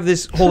can't have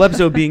this whole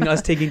episode being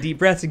us taking deep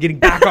breaths and getting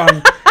back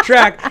on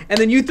track, and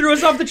then you threw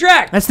us off the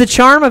track. That's the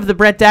charm of the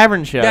Brett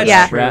Davern show. That's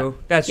Yeah. true.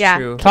 That's Yeah.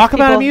 true. Talk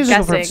about a People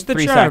musical guessing. for The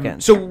 3 charm.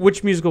 seconds. So,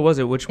 which musical was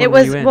it? Which one It were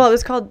was you in? well, it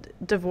was called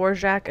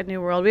Dvorak: A New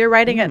World. We were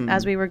writing it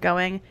as we were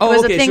going. It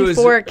was okay, a thing so it was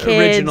for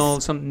kids original,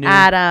 something new.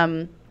 at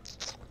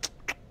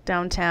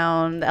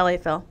downtown, the LA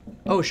Phil.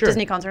 Oh, sure.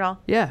 Disney Concert Hall.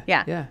 Yeah.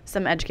 Yeah. Yeah.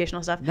 Some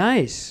educational stuff.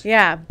 Nice.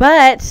 Yeah,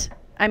 but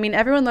I mean,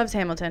 everyone loves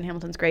Hamilton.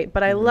 Hamilton's great,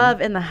 but I Mm-hmm.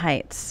 love In the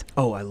Heights.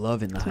 Oh, I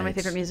love In the Heights. One of my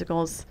favorite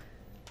musicals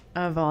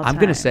of all time. I'm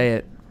gonna say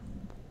it.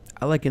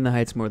 I like In the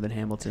Heights more than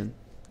Hamilton.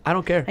 I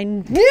don't care. I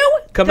knew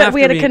Come that after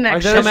we had a me.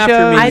 connection. Come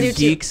after me, I you do too.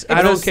 geeks. It's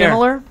I don't care.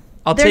 Similar?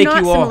 I'll They're take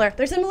not you all. similar.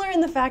 They're similar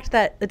in the fact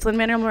that it's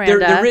Lin-Manuel Miranda.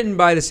 They're written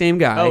by the same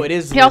guy. Oh, it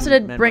is. He also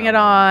did Lin-Manuel Bring It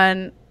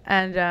Miranda.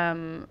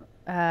 On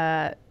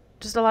and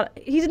just a lot.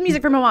 He did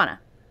music for Moana.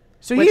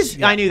 So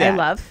which I knew that. I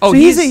love. Oh, so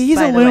he's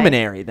by a the way.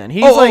 luminary then.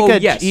 He's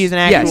yes. he's an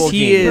actual yes, he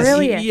genius. is.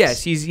 Brilliant.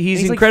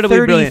 He's like incredibly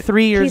 33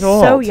 brilliant. years He's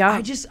old. so young.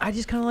 I just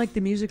kind of like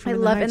the music from I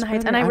In love the In the Heights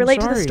Heights, and I better. relate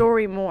I'm to the sorry.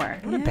 story more.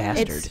 What a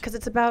bastard. It's because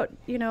it's about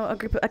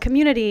a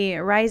community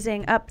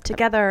rising up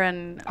together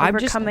and I'm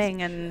just-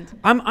 overcoming and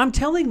I'm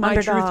telling my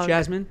truth, Underdog.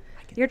 Jasmine,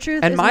 your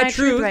truth and is my my truth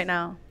truth- right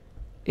now.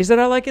 is that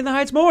I like In the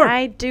Heights more.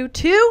 I do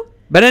too.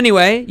 But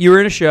anyway, you were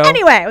in a show.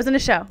 Anyway, I was in a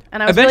show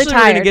and I was Eventually, really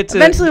we're tired. gonna get to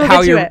Eventually, we'll how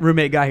get to your it.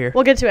 roommate got here.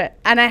 We'll get to it.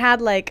 And I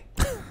had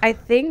I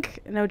think,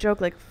 no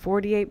joke, like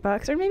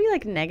 $48 or maybe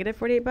like negative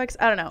 $48.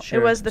 I don't know. Sure.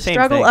 It was the Same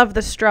struggle thing. of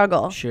the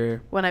struggle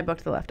Sure. when I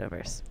booked The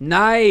Leftovers.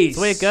 Nice. That's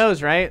the way it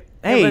goes, right?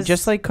 Hey, was-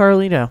 just like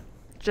Carlito.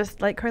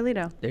 Just like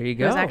Carlito. There you It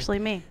go. was actually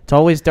me. It's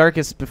always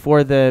darkest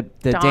before the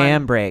Dawn.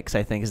 dam breaks,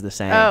 I think is the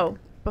saying. Oh,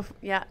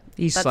 yeah.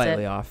 He's that's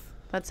slightly it. off.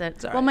 That's it.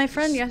 It's all Well, right. my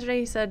friend yesterday,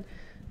 he said,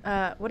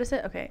 what is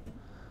it? Okay.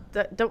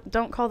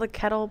 Don't call the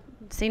kettle.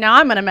 See, now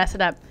I'm going to mess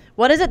it up.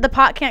 What is it? The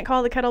pot can't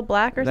call the kettle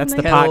black or That's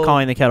something? the Kettle- pot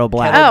calling the kettle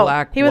black. kettle Oh,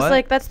 black he was what?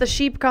 like, that's the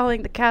sheep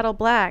calling the cattle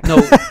black. No,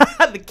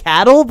 The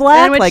cattle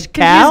black? And which Like confused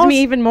cows?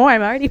 me even more.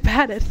 I'm already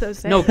bad at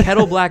those things. no.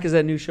 Kettle Black is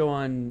that new show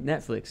on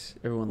Netflix.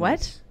 Everyone What?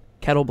 likes.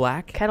 Kettle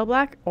Black. Kettle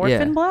black?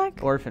 Orphan Yeah. black?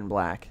 Orphan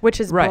black. Which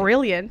is Right.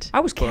 brilliant. I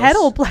was close.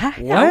 Kettle black?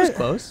 Yeah, I was What?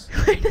 close.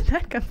 Where did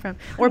that come from?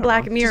 Or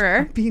Black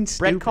Mirror. Being Brett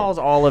stupid. calls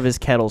all of his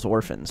kettles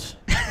orphans.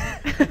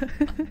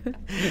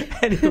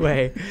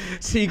 Anyway,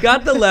 so you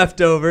got The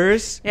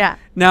Leftovers. Yeah.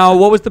 Now,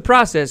 what was the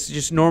process?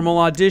 Just normal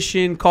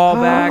audition,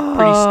 callback,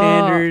 pretty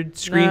standard,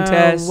 screen no.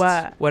 test.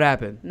 What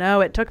happened?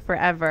 No, it took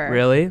forever.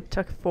 Really? It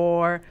took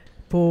forever.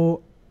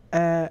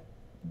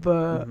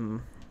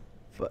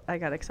 I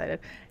got excited.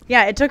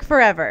 Yeah, it took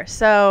forever.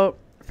 So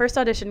first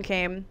audition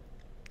came,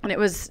 and it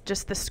was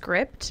just the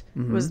script.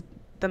 It was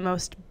the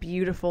most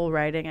beautiful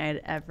writing I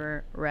had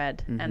ever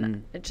read,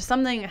 and it just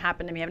something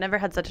happened to me. I've never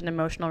had such an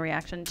emotional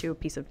reaction to a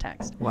piece of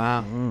text.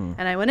 Wow.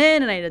 And I went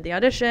in and I did the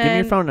audition. Give me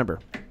your phone number.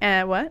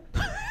 And what?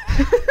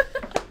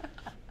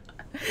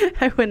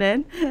 I went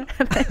in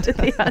and I did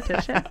the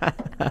audition.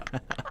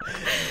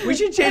 We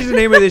should change the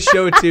name of this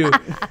show to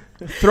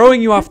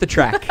Throwing You Off the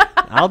Track.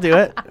 I'll do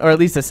it. Or at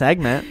least a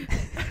segment.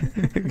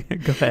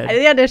 Go ahead. I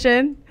did the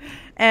audition,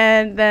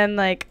 and then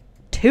like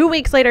 2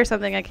 weeks later,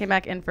 something I came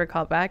back in for a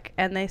callback,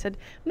 and they said,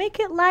 "Make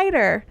it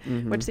lighter,"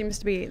 which seems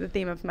to be the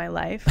theme of my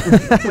life.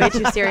 Way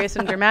too serious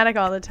and dramatic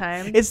all the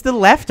time. It's The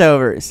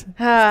Leftovers.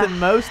 It's the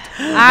most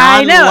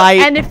I know,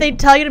 non-light- and if they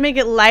tell you to make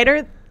it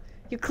lighter,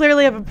 you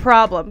clearly have a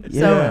problem. So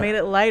Yeah. I made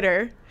it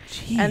lighter,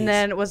 Jeez. and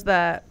then it was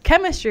the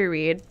chemistry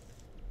read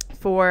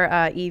for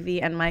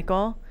Evie and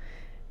Michael.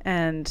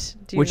 And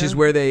do you Which know? is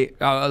where they,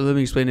 let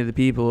me explain to the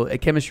people, a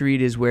chemistry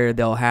read is where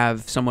they'll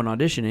have someone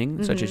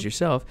auditioning, such as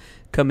yourself,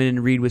 come in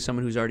and read with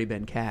someone who's already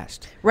been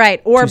cast.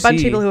 Right, or a to bunch of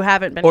see- people who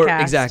haven't been or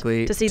cast.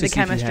 exactly, To see to the see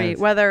if you chemistry, have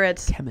whether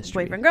it's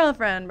chemistry. boyfriend,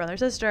 girlfriend, brother,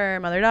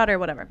 sister, mother, daughter,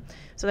 whatever.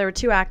 So there were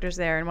two actors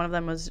there, and one of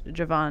them was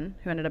Javon,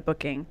 who ended up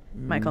booking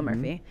Michael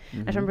Murphy. I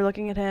just remember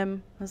looking at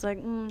him. I was like,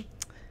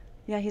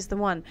 yeah, he's the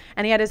one.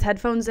 And he had his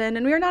headphones in,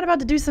 and we were not about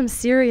to do some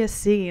serious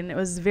scene. It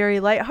was very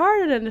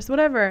lighthearted and just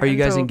whatever. Are you And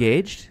guys so-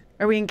 engaged?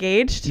 Are we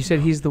engaged? You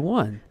said he's the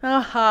one.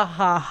 Ha ha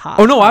ha.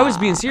 Oh, no, I was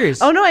being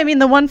serious. Oh no, I mean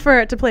the one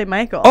to play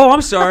Michael. Oh,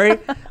 I'm sorry.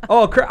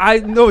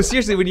 No,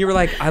 seriously, when you were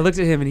like, I looked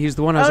at him and he's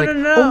the one, I was Oh, like,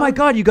 no. oh my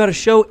God, you got a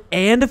show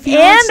and a and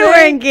fiance?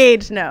 we're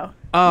engaged. No.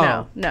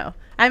 Oh. No.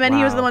 I meant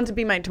he was the Wow. one to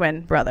be my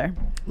twin brother.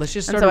 Let's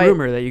just And start so a I-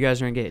 rumor that you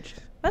guys are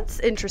engaged. That's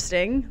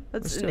interesting.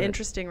 That's Let's an do it.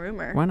 interesting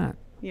rumor. Why not?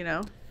 You know,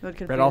 it would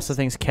Brett confuse also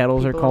thinks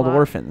kettles are people a called lot.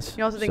 orphans.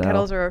 You also think so-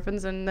 kettles are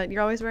orphans and that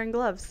you're always wearing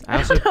gloves. I I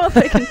also- don't know if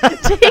I can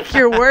take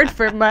your word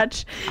for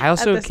much. I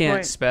also at this can't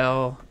point.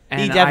 spell,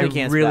 and He definitely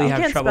I can't really spell. have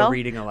Can't trouble spell?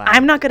 reading aloud.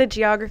 I'm not good at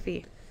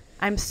geography.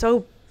 I'm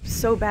so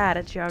bad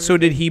at geography. So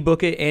did he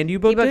book it and you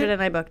booked He booked it? it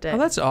and I booked it. Oh,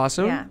 that's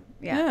awesome.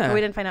 Yeah. But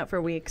we didn't find out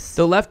for weeks.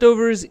 The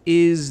Leftovers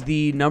is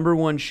the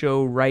 #1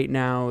 show right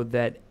now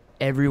that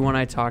everyone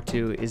I talk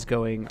to is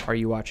going, are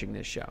you watching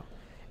this show?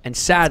 And It's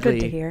sadly,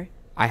 good to hear.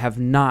 I have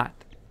not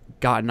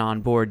gotten on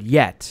board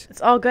yet.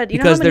 It's all good. You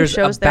Because know how many there's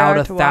shows about there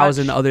are a to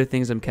thousand watch? other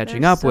things I'm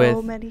catching There's up with.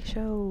 So many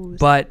shows.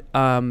 But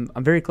I'm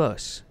very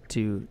close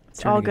to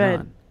turning all it good.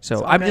 on. So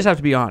It's all I good. just have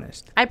to be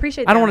honest. I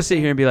appreciate. I don't the want to sit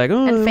here and be like,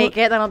 oh, and fake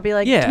it. Then I'll be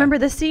like, Yeah. "Do you remember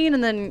this scene?"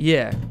 And then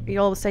Yeah.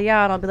 you'll say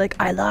yeah, and I'll be like,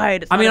 "I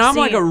lied." It's I mean, not I'm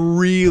like a scene."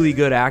 really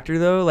good actor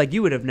though. Like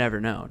you would have never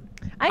known.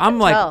 I I'm can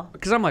like, tell.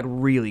 because I'm like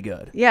really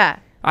good. Yeah.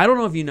 I don't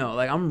know if you know.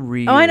 Like I'm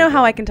really. Oh, I know how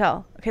good. I can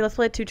tell. Okay, let's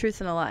play Two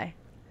Truths and a Lie.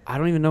 I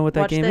don't even know what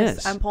that Watch game this.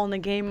 is. I'm pulling a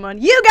game on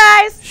you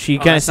guys. She Oh,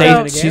 gonna that's say not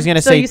even a game? she's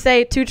gonna So say you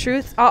say two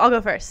truths. I'll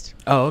go first.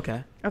 Oh,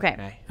 okay. Okay.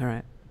 Okay. All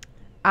right.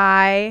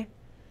 I.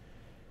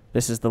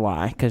 This is the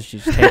lie because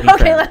she's taking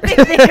Okay, let me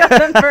think of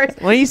them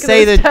first. When you 'cause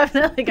say it's that-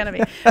 definitely gonna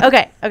be.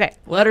 Okay.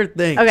 Let her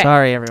think. Okay.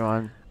 Sorry,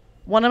 everyone.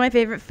 One of my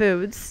favorite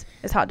foods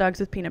is hot dogs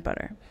with peanut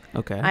butter.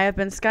 Okay. I have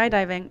been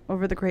skydiving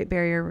over the Great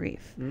Barrier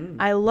Reef. Mm.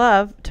 I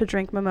love to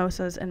drink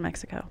mimosas in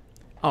Mexico.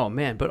 Oh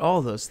man, but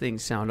all those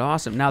things sound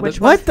awesome. Now,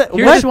 Which What the?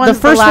 Which What? one's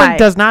The first the lie? one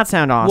does not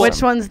sound awesome.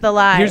 Which one's the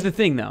lie? here's the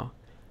thing, though.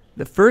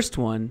 The first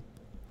one.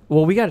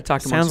 Well, we got to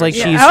talk. Sounds amongst like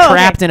ourselves. she's Oh, okay.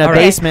 trapped in a All right.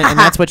 basement, and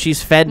that's what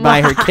she's fed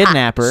by her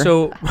kidnapper.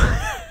 So,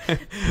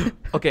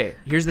 okay,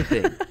 here's the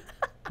thing,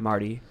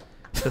 Marty.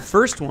 The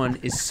first one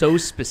is so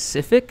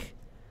specific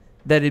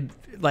that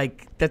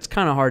that's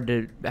kind of hard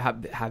to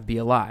have be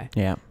a lie.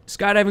 yeah.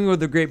 Skydiving over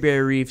the Great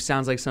Barrier Reef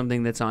sounds like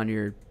something that's on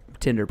your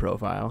Tinder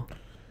profile.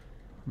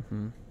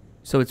 Mm-hmm.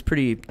 So it's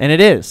pretty. And it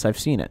is. I've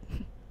seen it.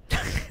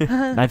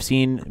 I've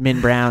seen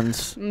Min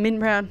Brown's Min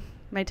Brown,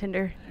 my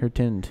Tinder. her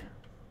tinned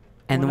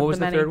And then One what of was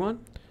the the many. third one?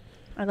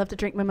 I love to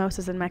drink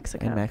mimosas in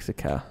Mexico. in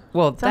Mexico.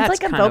 Well, Sounds that's like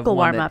a kind of vocal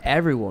one warm-up. that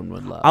everyone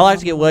would love. I like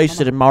to get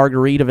wasted in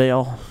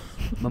Margaritaville.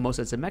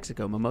 Mimosas in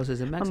Mexico.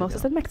 Mimosas in Mexico.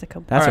 Mimosas in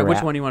Mexico. That's All right, a which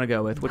wrap. one do you want to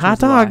go with? Which Hot one's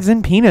the lie? dogs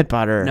and peanut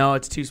butter. No,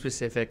 it's too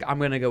specific. I'm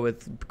gonna go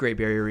with Great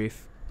Barrier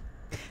Reef.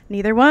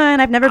 Neither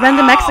one. I've never been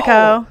to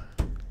Mexico.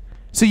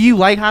 So you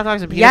like hot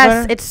dogs and peanut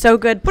Yes, butter? it's so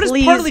good. But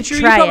Please it's partly true.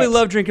 You try probably it.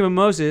 love drinking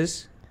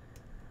mimosas.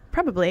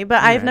 Probably, but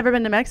All I've right. never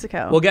been to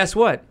Mexico. Well, guess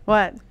what?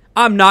 What?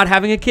 I'm not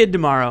having a kid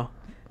tomorrow.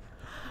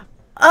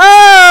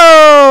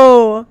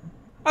 Oh!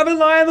 I've been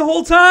lying the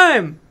whole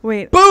time.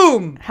 Wait.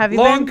 Boom. Have you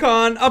Long been?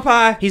 con up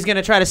high. He's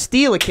gonna try to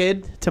steal a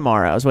kid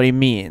tomorrow. Is what he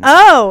means.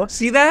 Oh!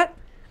 See that?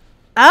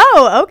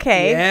 Oh,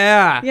 okay.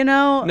 Yeah. You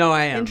know, No,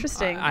 I am.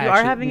 Interesting. I You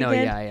actually- are having a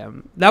kid? Yeah, I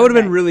am. That would have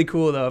been Okay. really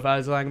cool though if I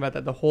was lying about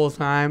that the whole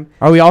time.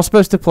 Are we all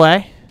supposed to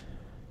play?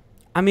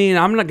 I mean,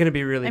 I'm not gonna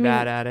be really I mean-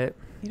 bad at it.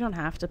 You don't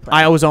have to play.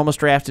 I was almost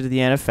drafted to the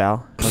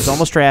NFL. I was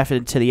almost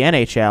drafted to the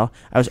NHL.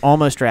 I was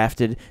almost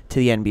drafted to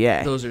the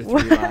NBA. Those are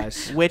three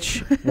lies.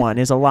 Which one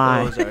is a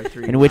lie? Those are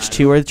three And which lies.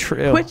 two are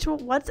true? What's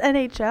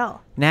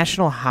NHL?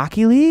 National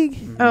Hockey League?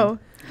 Oh.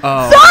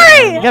 Oh.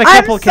 Sorry! You got a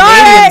I'm couple sorry!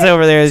 Canadians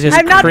over there that's just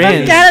I'm not cringe.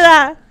 from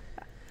Canada.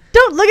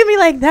 Don't look at me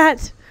like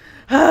that.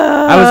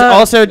 I was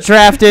also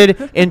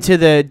drafted into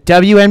the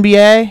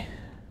WNBA.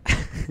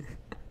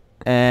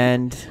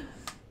 And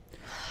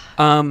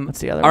what's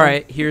the other All one?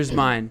 right, here's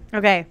mine.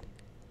 Okay.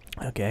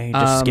 Okay,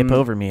 just skip Um,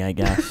 over me, I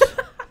guess.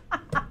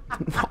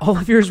 All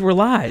of yours were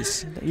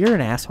lies. You're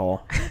an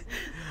asshole.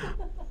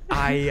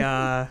 Okay.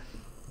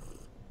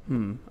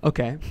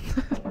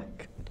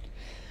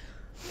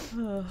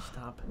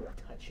 Stop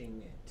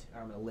touching it.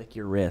 I'm gonna lick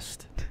your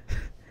wrist.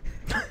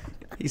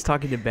 He's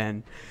talking to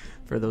Ben.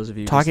 For those of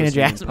you Talking to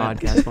just listening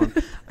Jasmine. podcast form.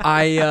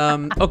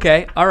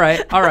 Okay. All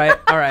right.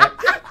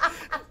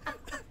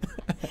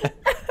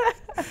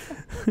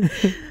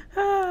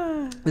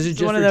 This is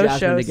just one for of those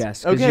Jasmine to shows.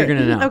 guess because you're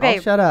gonna know. Okay.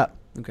 Oh, shut up.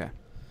 Okay.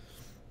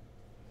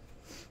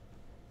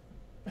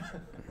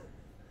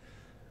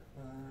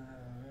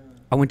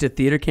 I went to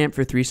theater camp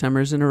for 3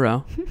 summers in a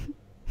row.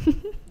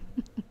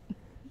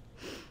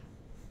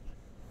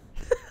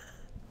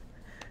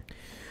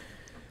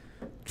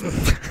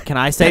 Can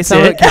I say That's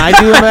something? it. Can I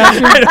do them?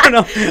 Actually? I don't know.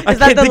 I Is can't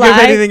that the think of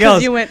lie? anything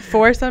else. You went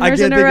 4 I summers can't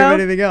in a think of row?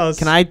 anything else.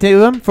 Can I do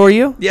them for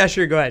you? Yeah,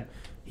 sure. Go ahead.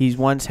 He's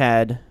once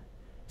had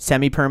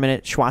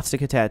semi-permanent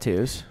swastika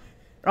tattoos.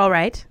 All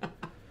right.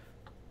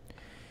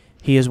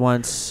 He has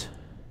once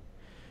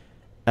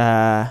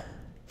had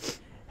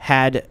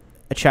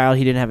a child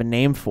he didn't have a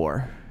name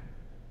for,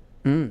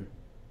 Mm.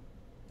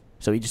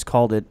 so he just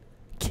called it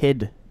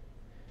Kid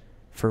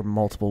for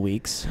multiple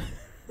weeks.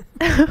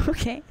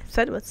 Okay.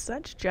 Said with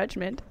such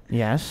judgment.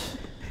 Yes.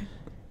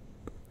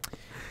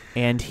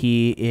 And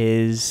he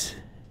is...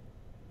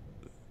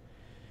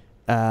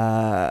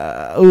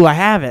 I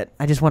have it.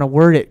 I just want to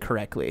word it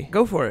correctly.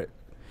 Go for it.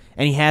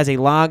 And he has a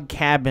log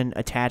cabin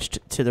attached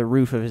to the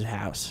roof of his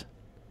house.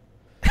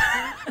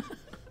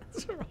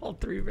 Those are all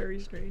 3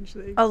 very strange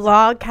things. A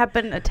log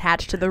cabin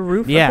attached to the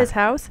roof Yeah. of his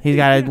house? He's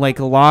got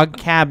a log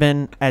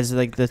cabin as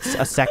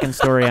a second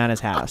story on his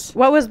house.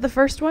 What was the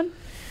first one?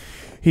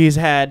 He's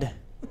had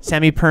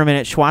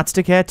semi-permanent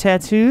swastika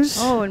tattoos.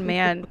 Oh,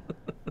 man.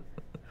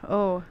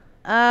 Oh.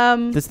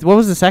 What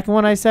was the second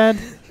one I said?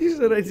 You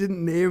said I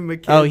didn't name a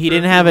kid. Oh, he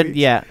didn't have it.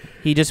 Yeah,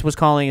 he just was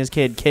calling his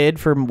kid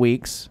for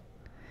weeks,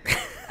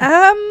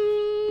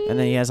 and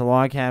then he has a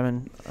log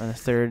cabin on a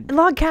third.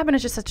 Log cabin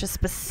is just such a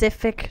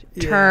specific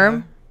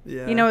term.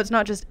 Yeah. You know, it's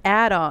not just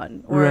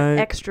add-on or Right.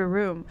 extra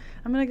room.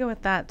 I'm going to go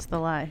with that's the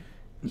lie.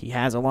 He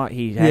has a lot.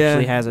 He Yeah,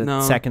 actually has a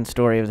no. second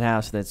story of his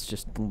house that's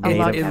just made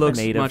log of, It cabin. looks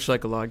made much of,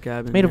 like a log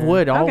cabin. made of yeah.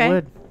 wood, all Okay.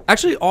 wood.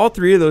 Actually, all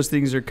 3 of those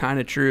things are kind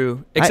of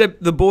true.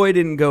 Except the boy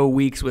didn't go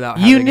weeks without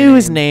having You a knew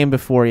his name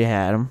before you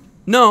had him.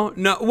 No.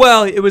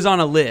 Well, it was on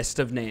a list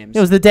of names. It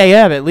was the day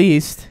of, at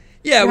least.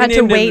 Yeah, You we had to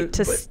named him wait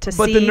to but, s- to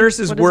but the see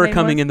nurses what his were name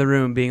coming was? in the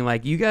room being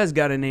like, you guys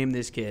got to name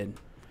this kid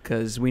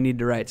because we need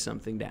to write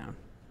something down.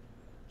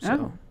 So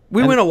Oh.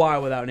 we And- went a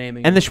while without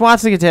naming And him. the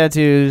swastika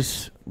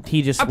tattoos,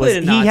 he just I was.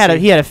 played a He had a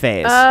Nazi.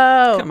 phase.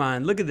 Oh. Come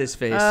on, look at this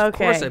face. Okay. Of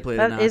course I played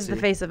a That Nazi. is the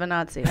face of a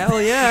Nazi. Hell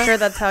yeah. I'm sure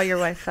that's how your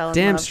wife fell in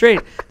Damn love.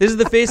 straight. This is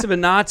the face of a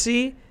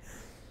Nazi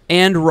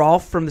and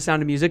Rolf from The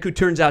Sound of Music, who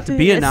turns out to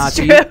be a It's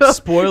Nazi. true.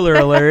 Spoiler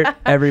alert,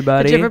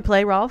 everybody. Did you ever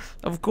play Rolf?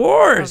 Of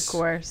course. Of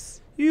course.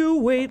 You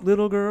wait,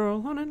 little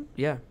girl. On it.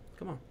 Yeah,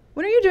 come on.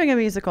 When are you doing a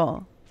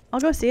musical? I'll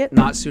go see it.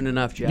 Not soon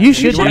enough, Jasmine. You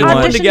should wanna do do one.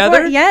 one audition together?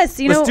 for it. Yes,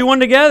 you Let's know. do one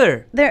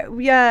together.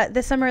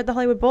 This summer at the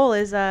Hollywood Bowl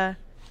is na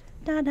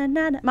na na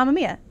na Mamma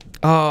Mia.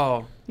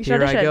 Oh, You should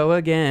here I audition. go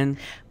again.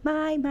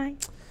 My.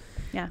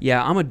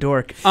 Yeah, I'm a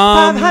dork.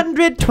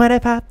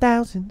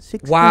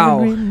 525,600 Wow,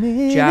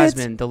 minutes.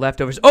 Jasmine, The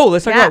Leftovers. Oh,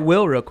 let's talk Yeah. about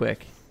Will real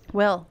quick.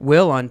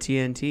 Will on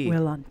TNT.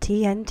 Will on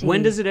TNT.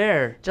 When does it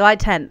air? July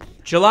 10th.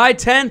 July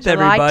 10th,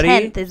 everybody.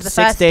 July 10th is the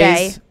 6 first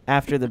days day.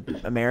 after the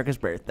America's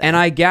birthday. And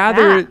I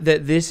gather Yeah,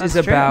 that this is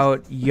that's true.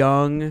 about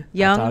young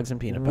Young Hot dogs and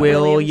peanut butter.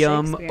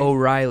 William Shakespeare.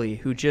 O'Reilly,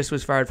 who just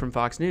was fired from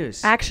Fox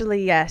News.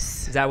 Actually,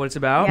 yes. Is that what it's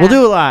about? Yeah. We'll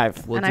do it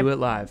live. We'll And do I- it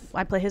live.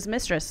 I play his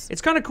mistress.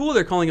 It's kind of cool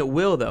they're calling it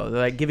Will, though.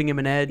 They're like giving him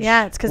an edge.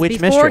 Yeah, it's because Which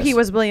before mistress? he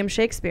was William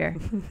Shakespeare,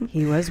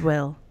 he was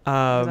Will.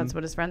 'Cause Um, that's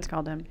what his friends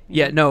called him.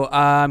 yeah, no,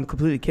 I'm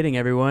completely kidding,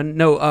 everyone.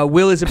 No,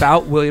 Will is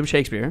about William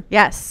Shakespeare.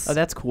 Yes. Oh,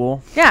 that's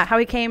cool. Yeah, how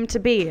he came to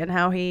be and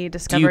how he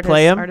discovered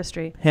play his him?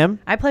 artistry. Him?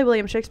 I play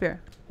William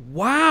Shakespeare.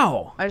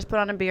 Wow. I just put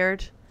on a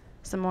beard,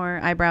 some more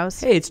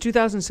eyebrows. Hey, it's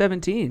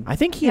 2017. I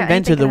think he Yeah,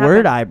 invented the anything can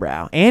word happen.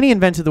 eyebrow. And he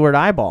invented the word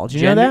eyeball.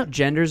 Did you know that?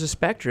 Gender's a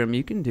spectrum.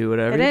 You can do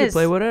whatever. It you is. can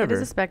play It whatever.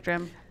 is a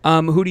spectrum.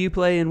 Who do you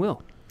play in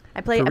Will?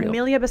 I play For real.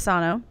 Amelia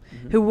Bassano,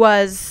 who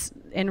was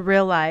in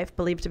real life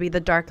believed to be the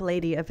Dark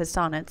Lady of his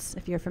sonnets,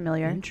 if you're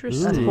familiar.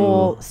 Interesting. A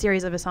whole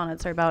series of his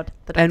sonnets are about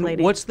the Dark And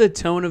Lady. what's the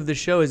tone of the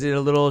show? Is it a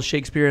little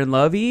Shakespeare and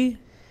Lovey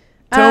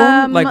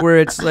tone? Like where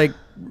it's like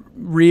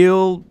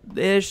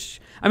real-ish?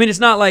 I mean, it's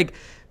not like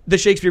the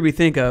Shakespeare we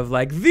think of,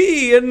 like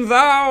thee and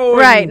thou.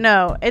 Right, and-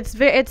 no.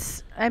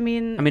 It's I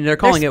mean they're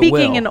calling it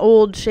speaking Will. in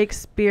old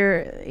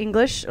Shakespeare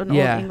English, Yeah.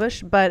 old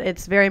English, but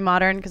it's very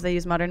modern because they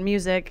use modern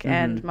music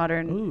and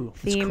modern Ooh,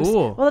 that's themes.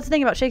 cool. Well, that's the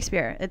thing about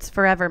Shakespeare. It's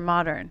forever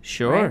modern.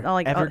 Sure. Right? All, all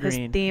his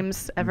Evergreen.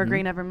 themes,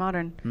 evergreen, ever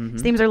modern. Mhm.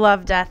 His themes are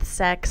love, death,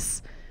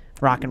 sex,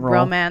 Rock and roll.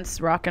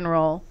 romance, rock and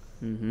roll,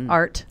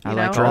 art. I You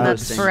like know, all all those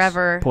that's things.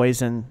 forever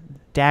Poison.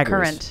 Daggers.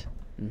 current.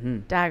 Mm-hmm.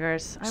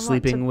 Daggers.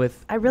 Sleeping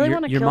with I really your,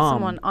 want to your kill mom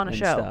someone on a and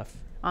show. stuff.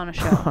 On a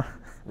show.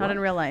 Not in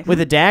real life.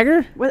 With a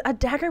dagger? With a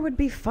dagger would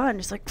be fun.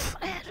 Just like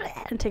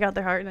and take out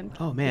their heart and then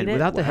Oh man, eat it.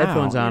 without the Wow.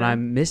 headphones on, You know?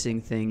 I'm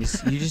missing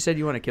things. You just said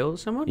you want to kill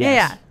someone? Yeah,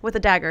 Yes. yeah, with a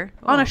dagger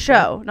Oh, on a okay.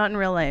 show, not in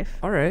real life.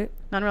 All right.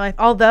 Not in real life.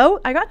 Although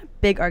I got a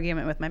big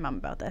argument with my mom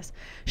about this.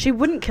 She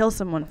wouldn't kill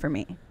someone for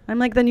me. I'm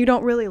like, then you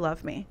don't really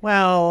love me.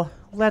 Well,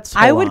 let's.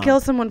 I hold would on. kill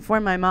someone for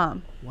my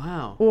mom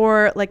Wow.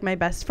 or like my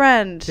best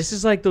friend. This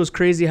is like those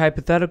crazy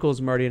hypotheticals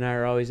Marty and I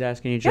are always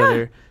asking each Yeah.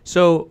 other.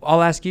 So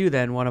I'll ask you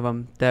then one of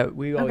them that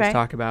we always Okay.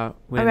 talk about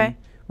when Okay.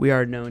 we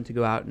are known to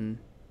go out and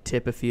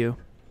tip a few.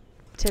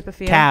 Tip a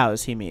few.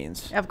 Cows, he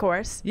means. Of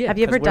course. Yeah, Have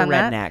you 'cause ever we're done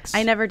that? rednecks.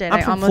 I never did. I'm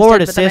I from almost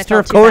Florida, did, but then I sister.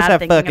 felt Of too course bad I've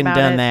thinking fucking about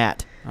done it.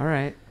 that. All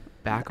right.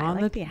 Back I on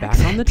like the the back on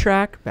accent. the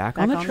track. Back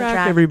on the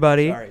track,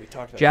 everybody. we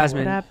talked about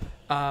Jasmine, What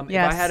up? if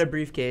Yes. I had a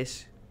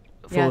briefcase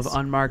full Yes. of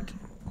unmarked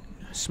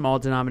small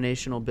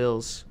denominational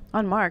bills,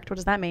 Unmarked. What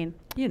does that mean?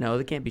 you know,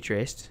 they can't be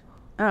traced.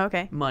 Oh,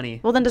 okay. Money.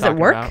 Well, then does it talking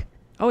work? about.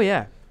 Oh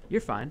yeah,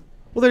 you're fine.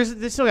 Well,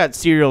 they still got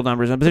serial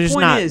numbers, but they're The just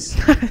point not. is,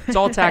 it's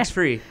all tax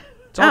free.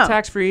 It's all Oh.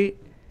 tax free,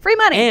 Free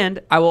money. and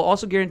I will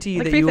also guarantee you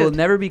Like that free you will food.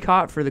 never be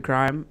caught for the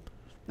crime.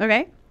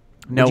 Okay.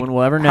 No one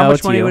will ever know. How much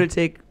it's money you. would it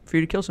take for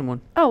you to kill someone?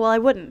 Oh, well, I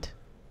wouldn't.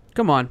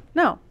 Come on,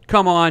 No.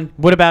 come on.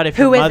 What about if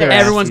Who your is mother it?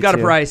 asked Everyone's you got a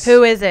to? price.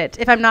 Who is it?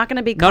 If I'm not going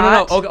to be No,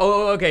 caught. no, no.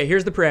 Okay,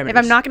 here's the parameters. If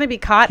I'm not going to be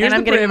caught Here's and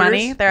I'm the getting parameters.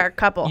 money, there are a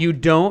couple. You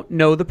don't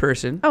know the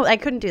person. Oh, I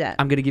couldn't do that.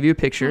 I'm going to give you a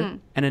picture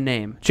and a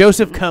name.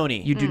 Joseph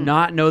Coney. You do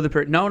not know the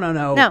person. No.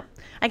 No,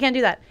 I can't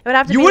do that. It would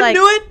have to You be wouldn't like,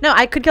 do it? No,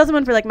 I could kill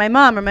someone for like my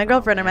mom or my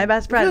girlfriend or my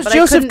best It friend. was But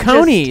Joseph I couldn't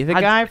Coney, just, the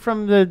I- guy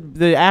from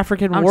the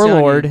African I'm telling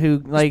warlord you,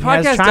 who like this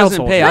has podcast child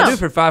doesn't pay. I'll soldiers.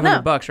 do it for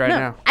 $500 right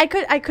now. I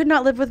could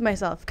not live with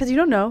myself because you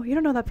don't know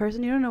that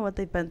person. You don't know what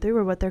they've been through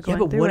or what they're Yeah, going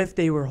but through. what if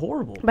they were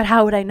horrible? But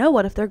how would I know?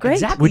 What if they're great?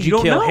 Exactly. Would you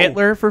don't kill know.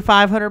 Hitler for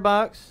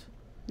 $500?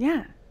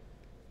 Yeah.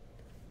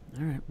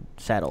 All right,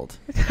 Settled.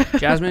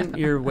 Jasmine,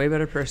 you're a way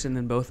better person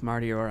than both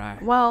Marty or I.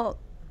 Well,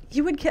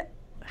 you would kill.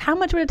 How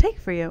much would it take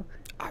for you?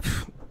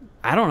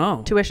 I don't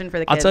know. Tuition for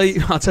the I'll kids.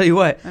 tell you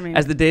what. I mean,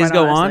 as the days quite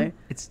go honestly.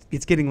 on,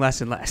 it's getting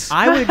less and less.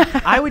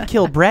 I would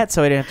kill Brett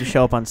so I didn't have to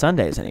show up on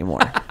Sundays anymore.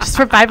 Just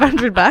for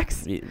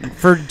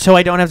 $500. So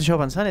I don't have to show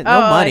up on Sundays.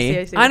 No money.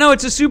 I see. I know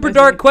it's a super I see.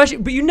 dark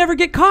question, but you never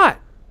get caught.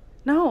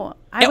 No,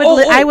 And-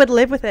 I would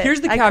live with it.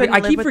 Here's the I caveat. couldn't I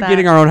live keep with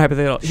forgetting that. our own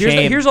hypothetical.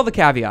 Shame. Here's all the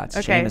caveats.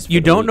 Okay. Shame is for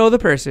You the don't weak. know the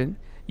person.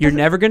 You're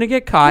never going to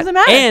get caught. Doesn't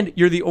matter. And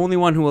you're the only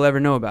one who will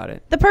ever know about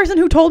it. The person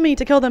who told me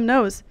to kill them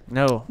knows.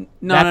 No.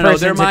 No, That no. Their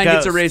person's a mind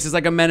gets ghost. erased. It's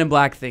like a Men in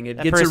Black thing. It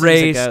That gets person's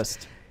erased. a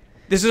ghost.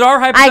 This is our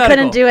hypothetical. I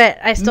couldn't do it.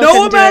 I still No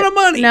couldn't do amount it. of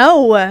money.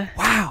 No.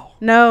 Wow.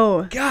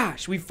 No.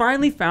 Gosh, we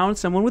finally found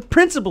someone with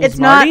principles, It's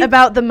Marty. not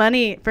about the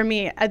money for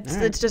me. It's, All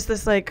right. it's just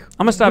this like.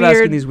 I'm gonna stop weird,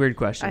 asking these weird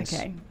questions.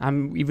 Okay.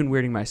 I'm even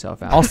weirding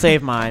myself out. I'll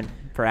save mine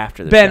for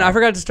after the Ben, show. I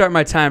forgot to start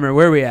my timer.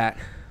 Where are we at?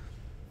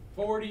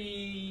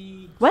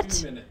 42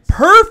 What? minutes.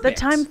 Perfect. The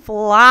time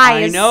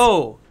flies. I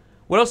know.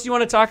 What else do you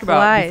want to talk about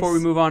Flies. before we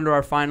move on to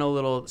our final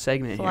little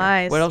segment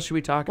Flies. here? What else should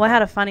we talk Well, I about?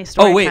 had a funny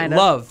story. Oh wait, kind of.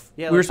 love.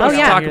 Yeah, we were let's supposed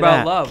talk to about talk hear about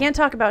that. love. Can't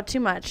talk about too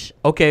much.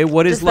 Okay,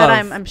 what is Just love?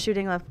 that I'm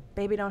shooting love.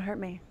 Baby, don't hurt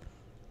me.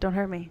 Don't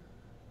hurt me.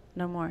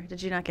 No more.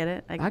 Did you not get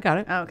it? I got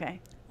it. Oh,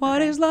 okay.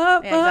 What Okay. is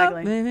love? Yeah,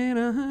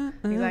 exactly.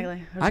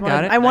 Exactly. I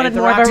got it. I wanted the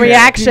more of Rock a Tour.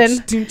 reaction.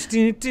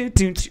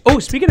 Oh,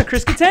 speaking of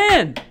Chris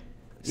Kattan.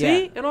 See,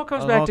 Yeah. it all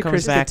comes It back all to comes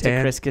Chris back to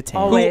Kattan, Chris Kattan. who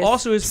Always.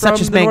 also is Such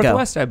from as the mango.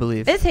 Northwest, I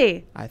believe. Is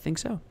he? I think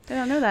so. I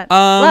don't know that.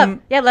 Um, Love.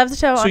 Yeah, Love's the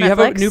show So on you Netflix. have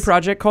a new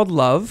project called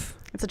Love.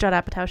 It's a Judd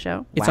Apatow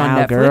show. It's Wow,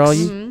 on Netflix. girl,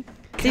 you- Mhm.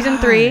 Season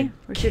 3.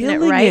 We're shooting it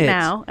killing right it.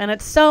 now, and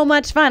it's so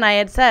much fun. I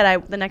had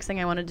said the next thing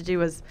I wanted to do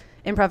was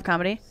improv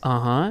comedy.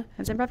 Uh-huh.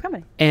 It's improv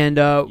comedy. And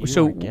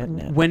so are getting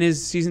it. when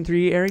is season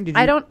 3 airing? Did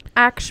you? I don't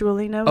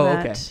actually know Oh,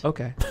 that.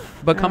 okay.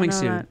 But I coming don't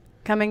know soon. that.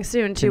 Coming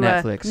soon To to a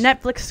Netflix.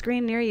 Netflix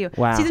screen near you.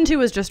 Wow. Season 2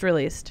 was just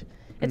released.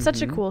 It's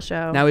such a Mhm. cool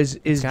show. Now is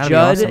gotta be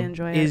Judd awesome.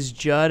 Enjoy it. is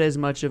Judd as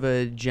much of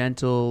a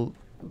gentle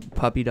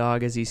puppy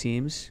dog as he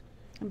seems?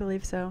 I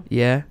believe so.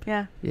 Yeah.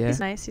 Yeah. Yeah. He's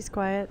nice. He's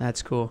quiet.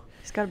 That's cool.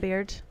 He's got a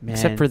beard. Man.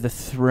 Except for the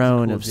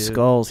throne cool of dude.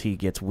 skulls he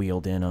gets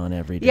wheeled in on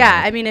every day.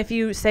 Yeah, I mean, if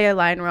you say a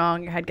line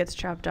wrong, your head gets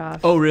chopped off.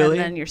 Oh, really?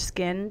 And then you're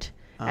skinned,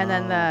 and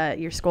Oh. then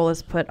your skull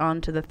is put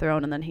onto the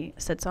throne, and then he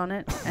sits on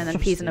it, and then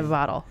pees in a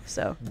bottle.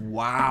 So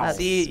Wow. That's-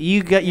 See,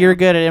 you're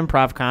good at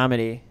improv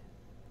comedy.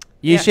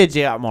 You Yeah. should do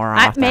it more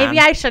often. maybe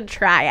I should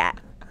try it.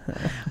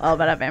 A little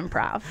bit of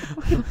improv.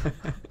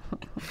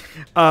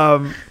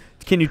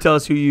 Can you tell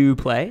us who you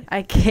play?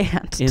 I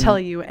can't In tell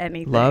you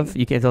anything. Love?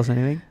 You can't tell us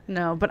anything?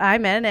 No, but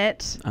I'm in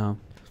it. Oh.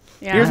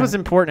 Yeah. Here's what's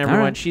important, All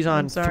everyone. right. She's I'm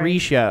on sorry. 3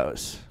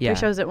 shows. Yeah. 3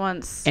 shows at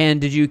once.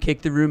 And did you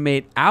kick the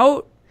roommate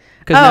out?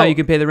 Because now Oh. you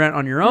can pay the rent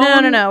on your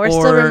own? No. We're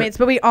still or roommates,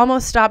 but we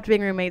almost stopped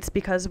being roommates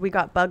because we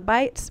got bed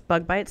bugs,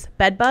 bed bugs,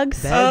 Bed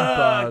bugs.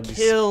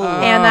 kill.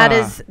 and that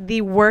is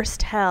the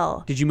worst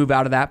hell Did you move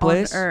out of that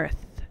place? on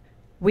earth.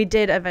 We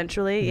did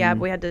eventually. Yeah, Mhm.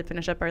 we had to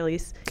finish up our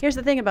lease. Here's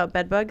the thing about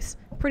bed bugs.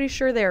 Pretty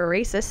sure they're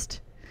racist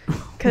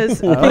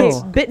because Oh.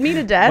 they bit me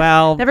to death.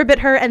 Well- never bit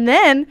her. And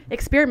then,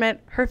 experiment,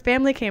 her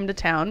family came to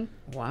town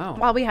Wow.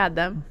 while we had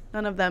them.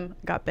 None of them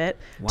got bit.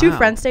 2 Wow.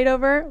 friends stayed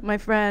over. My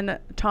friend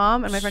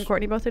Tom and my friend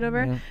Courtney both stayed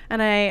over.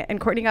 Yeah. And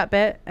Courtney got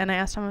bit. And I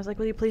asked Tom, I was like,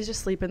 will you please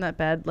just sleep in that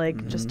bed?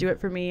 Like, just do it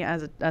for me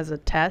as a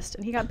test.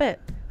 And he got bit.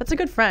 That's a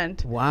good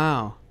friend.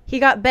 Wow. He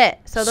got bit.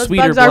 So those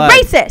Sweeter bugs blood. are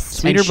racist.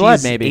 Sweeter And blood,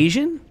 she's maybe.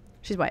 Asian?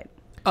 She's white.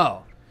 Oh.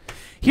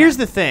 Here's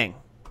the thing.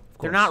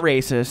 They're course. not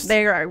racist.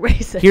 They are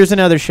racist. Here's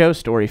another show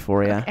story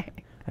for you. Okay.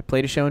 I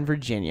played a show in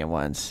Virginia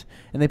once,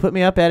 and they put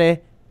me up at a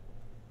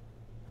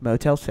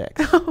Motel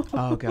 6.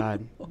 Oh,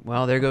 God.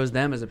 Well, there goes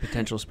them as a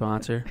potential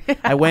sponsor.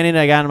 I went in,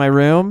 I got in my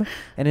room,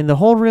 and in the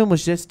whole room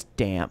was just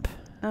damp.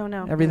 Oh,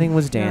 no. Everything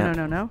was damp.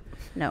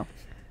 No.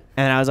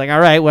 And I was like, all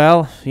right,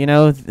 well,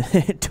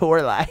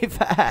 tour life.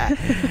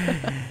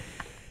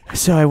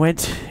 So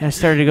I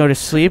started to go to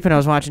sleep, and I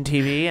was watching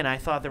TV, and I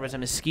thought there was a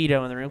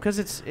mosquito in the room because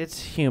it's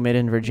humid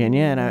in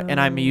Virginia, and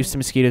I'm used to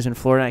mosquitoes in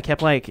Florida. And I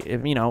kept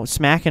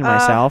smacking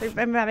myself, and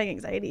I'm having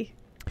anxiety.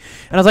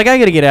 I was like, I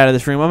gotta get out of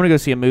this room. I'm gonna go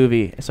see a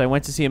movie. So I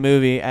went to see a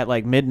movie at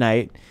like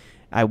midnight.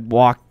 I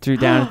walked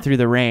down through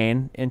the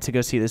rain and to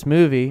go see this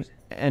movie,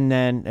 and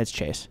then it's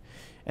Chase,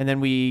 and then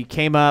we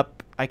came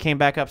up. I came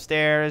back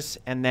upstairs,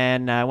 and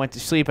then I went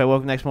to sleep. I woke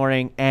up the next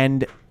morning,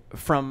 and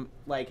from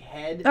like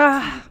head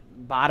Ah.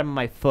 bottom of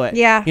my foot.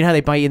 Yeah. You know how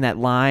they bite you in that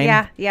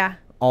line? Yeah.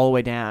 All the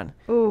way down.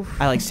 Oof.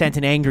 I sent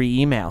an angry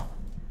email.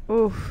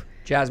 Oof.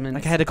 Jasmine.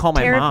 Like I had to call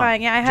my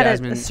Terrifying. mom. Yeah, I had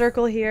Jasmine. a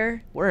circle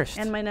here Worst.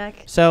 and my neck.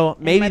 So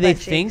maybe my they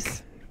butt think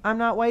cheeks. I'm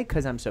not white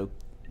because I'm so.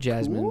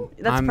 Jasmine.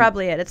 That's I'm-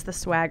 probably it. It's the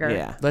swagger.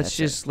 Yeah. Let's that's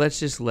it.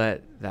 just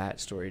let that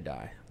story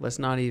die. Let's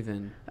not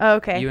even. Oh,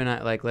 okay. You and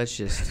I let's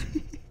just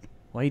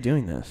Why are you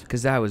doing this?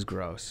 because that was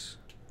gross.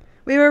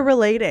 We were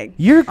relating.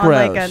 You're on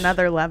like gross.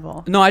 another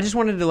level. No, I just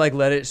wanted to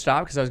let it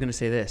stop because I was gonna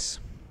say this.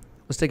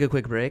 Let's take a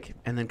quick break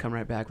and then come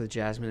right back with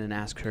Jasmine and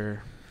ask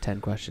her 10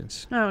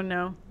 questions. Oh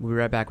no. We'll be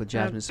right back with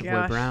Jasmine Savoy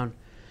gosh. Brown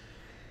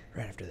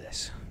right after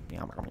this.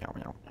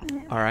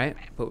 All right,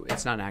 but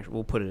it's not an actual.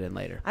 We'll put it in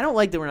later. I don't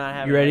like that we're not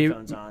having You ready?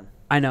 headphones on.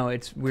 I know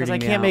it's weirding Because I me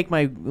can't out. make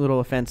my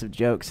little offensive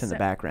jokes in the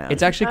background.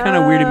 It's actually kind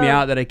of weirding me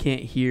out that I can't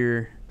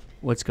hear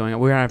what's going on.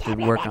 We're gonna have to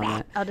work on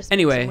that. I'll just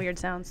Anyway. make some weird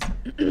sounds.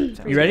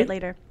 You ready?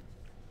 Later.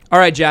 All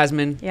right,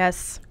 Jasmine.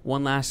 Yes.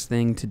 One last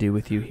thing to do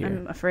with you here.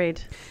 I'm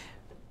afraid.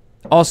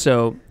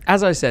 Also,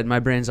 as I said, my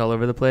brain's all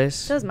over the place,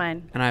 So is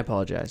mine. and I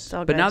apologize. It's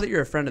all But now good. that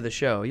you're a friend of the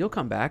show, you'll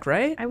come back,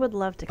 right? I would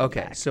love to come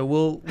Okay, back. so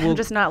we'll I'm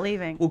just not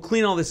leaving. we'll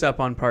clean all this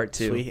up on part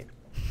 2 Sweet.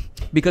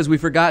 because we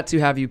forgot to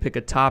have you pick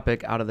a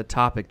topic out of the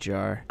topic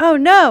jar. Oh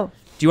no.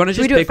 Do you want to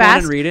Should we just do it pick one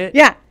and fast? read it?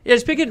 Yeah. Yeah,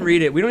 just pick it and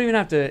read it. We don't even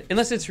have to,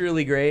 unless it's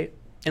really great.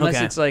 Unless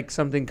Okay. it's like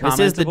something commentable. This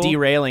is the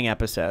derailing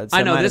episode. So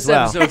I know might this as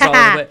well. episode's all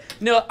over. But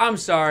no, I'm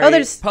sorry. Oh,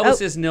 there's-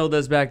 Publicist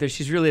Nilda's back there.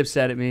 She's really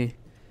upset at me.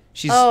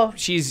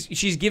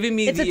 She's giving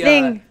me It's a the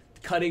thing.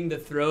 cutting the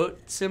throat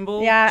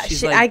symbol. Yeah,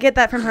 She's I get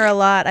that from her a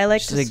lot. I like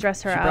She's to like-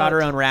 stress her she out. brought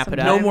her own Rapid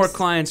no Sometimes. more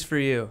clients for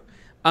you.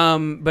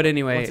 But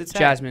anyway, What's it say?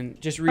 Jasmine,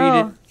 just read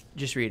Oh. it.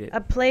 Just read it.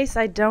 A place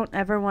I don't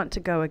ever want to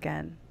go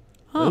again.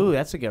 Oh. Ooh,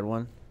 that's a good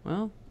one.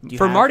 Well, Do you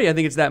for have- Marty, I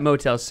think it's that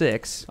Motel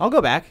 6. I'll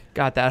go back.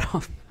 Got that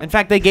off. In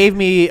fact, they gave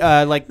me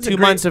like That's a 2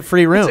 great- months of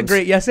free rooms. That's a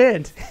great yes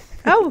and.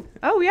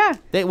 Oh, yeah.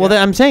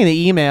 I'm saying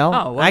the email.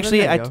 Oh, well, actually,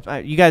 then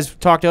there you you guys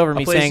talked over A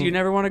me place saying you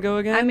never want to go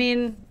again? I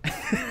mean,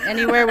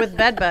 anywhere with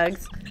bed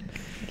bugs.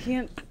 I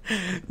can't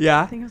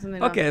yeah. think of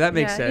something Okay, else. that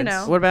makes Yeah, sense. you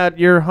know. What about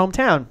your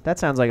hometown? That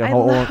sounds like a I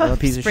whole love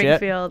piece of shit.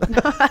 Springfield.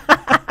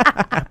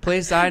 A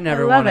place I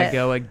never love want to it.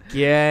 go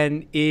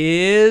again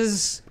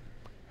is...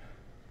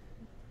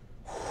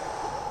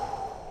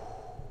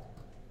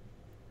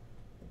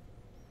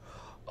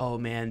 Oh,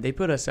 man. They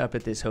put us up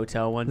at this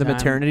hotel one The time.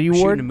 maternity We're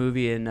shooting ward? a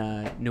movie in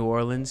New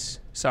Orleans.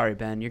 Sorry,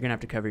 Ben. You're going to have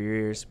to cover your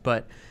ears.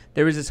 But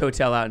there was this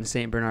hotel out in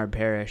St. Bernard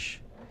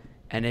Parish,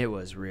 and it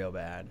was real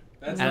bad.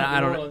 That's And not I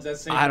New don't, Orleans,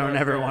 that's St. I don't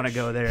Bernard ever Parish. want to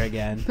go there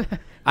again.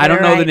 I don't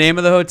You're know the right. name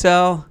of the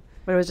hotel,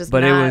 But it was just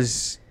but not. it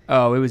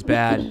was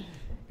bad.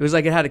 It was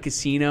like it had a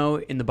casino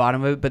in the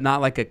bottom of it, but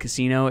not like a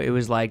casino. It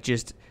was like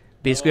just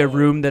basically a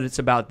room that it's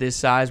about this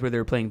size where they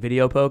were playing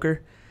video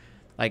poker.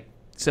 Like,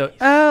 so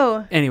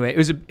Oh. anyway,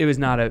 it was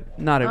not a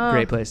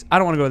great place. I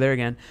don't want to go there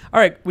again. All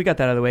right, we got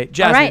that out of the way. All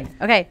Jasmine,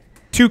 right. Okay.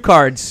 2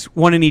 cards,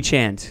 one in each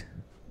hand.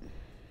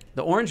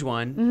 The orange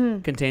one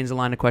Mm-hmm. contains a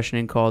line of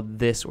questioning called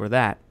this or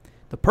that.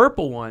 The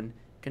purple one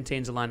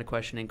contains a line of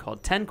questioning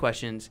called 10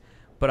 questions,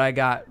 but I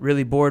got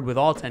really bored with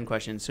all 10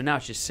 questions, so now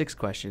it's just 6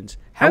 questions.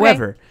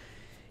 However,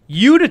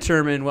 you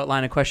determine what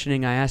line of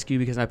questioning I ask you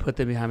because I put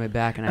them behind my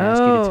back and I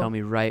ask you to Oh. tell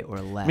me right or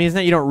left. I mean, isn't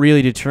that you don't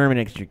really determine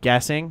it because you're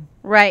guessing?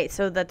 Right.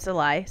 So that's a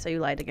lie. So you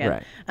lied again.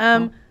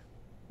 Right.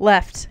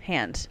 Left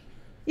hand.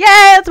 Yay!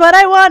 That's what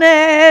I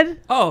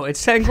wanted. Oh,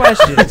 it's 10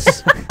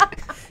 questions.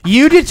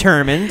 You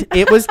determined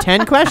it was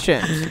 10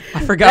 questions.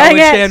 I forgot Dang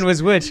which it. hand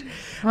was which.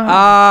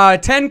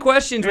 10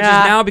 questions, which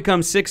Yeah. has now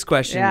become 6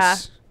 questions. Yeah.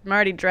 I'm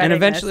already dreading And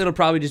eventually this. it'll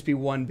probably just be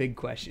one big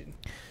question.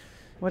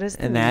 What is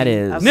the And that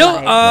meaning is- of Nil.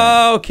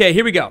 life? Okay,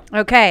 here we go.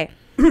 Okay.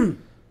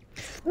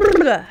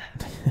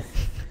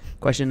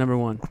 Question number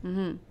 1.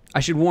 Mm-hmm. I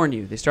should warn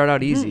you, they start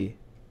out easy,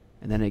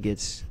 and then it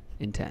gets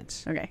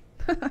intense. Okay.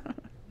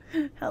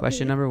 Help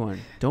Question me. number 1.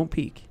 Don't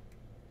peek.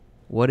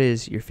 What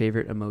is your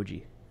favorite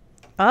emoji?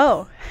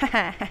 Oh.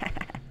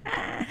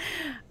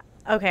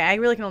 Okay, I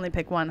really can only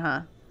pick one,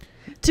 huh?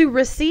 To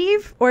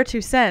receive or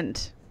to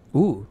send?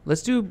 Ooh,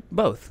 let's do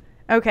both.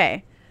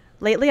 Okay.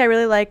 Lately, I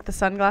really like the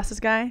sunglasses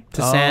guy.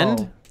 To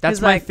send? That's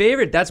He's my like-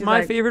 favorite. That's he's my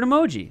like- favorite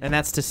emoji. And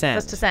that's to send.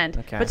 That's to send.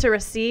 Okay. But to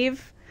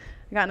receive,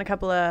 I've gotten a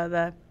couple of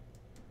the,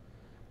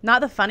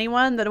 not the funny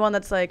one, the one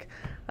that's like,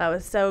 that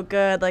was so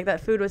good, like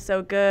that food was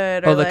so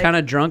good. Oh, or the like, kind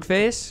of drunk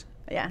face?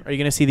 yeah. Are you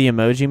going to see the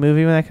Emoji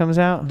Movie when that comes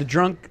out? The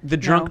drunk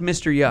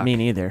Mr. Yuck. Me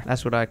neither.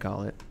 That's what I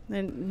call it.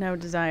 And no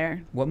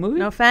desire. What movie?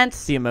 No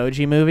offense. The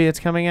Emoji Movie that's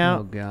coming out?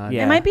 Oh, God.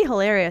 Yeah. It might be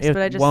hilarious, It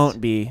but I just won't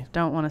be.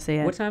 don't want to see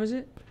it. What time is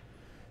it?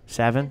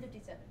 7?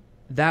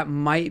 That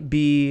might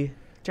be...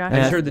 Josh? I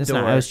just heard the it's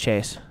not. door. I was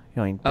Chase.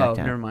 Going back Oh,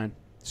 down. never mind.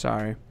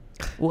 Sorry.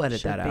 We'll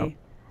edit Should that out. be.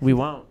 We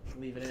won't.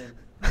 Leave it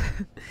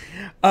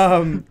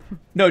in.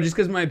 No, just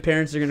because my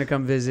parents are going to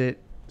come visit.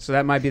 So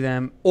that might be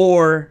them.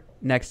 Or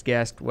next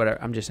guest.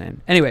 Whatever. I'm just saying.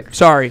 Anyway,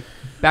 sorry.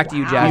 Back to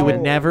you, Wow. You Jasmine.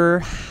 would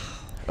never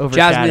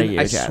overshadow Jasmine, you,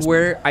 I Jasmine.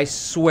 swear,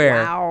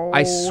 Wow.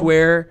 I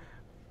swear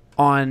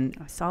on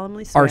I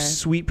solemnly swear. our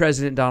sweet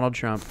President Donald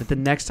Trump that the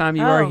next time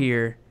you are Oh.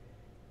 here,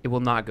 it will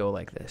not go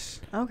like this.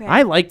 Okay.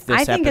 I like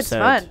this I think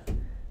episode. it's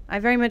fun. I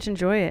very much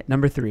enjoy it.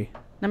 Number 3.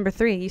 Number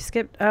 3, you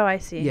skipped. Oh, I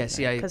see. Yeah,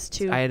 see, I 'Cause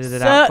 2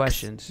 edited out sucks.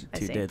 questions. I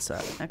 2 see. did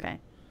suck. Okay.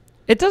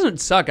 It doesn't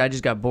suck. I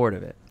just got bored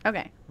of it.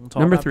 Okay. It's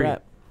all Number about 3.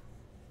 Brett.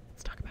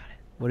 Let's talk about it.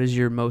 What is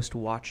your most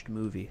watched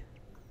movie?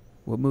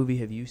 What movie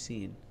have you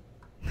seen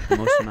the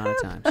most amount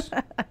of times?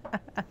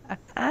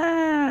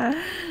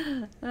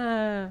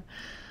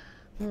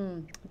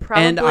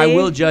 Probably. And I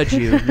will judge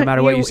you no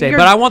matter what you say. You're-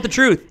 But I want the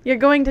truth. You're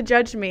going to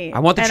judge me. I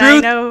want the and truth. I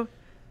know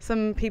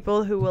some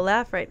people who will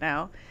laugh right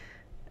now.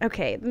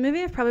 Okay, the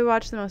movie I've probably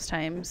watched the most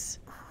times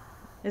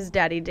is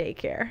Daddy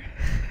Daycare.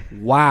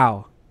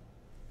 Wow.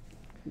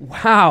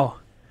 Wow.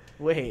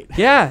 Wait.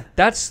 Yeah,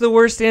 that's the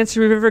worst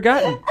answer we've ever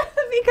gotten.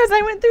 Because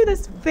I went through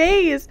this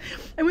phase.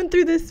 I went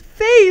through this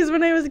phase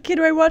when I was a kid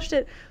where I watched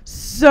it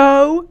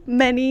so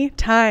many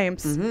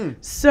times. Mhm.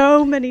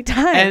 So many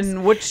times.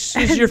 And which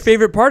is your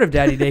favorite part of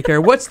Daddy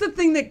Daycare? What's the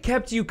thing that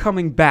kept you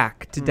coming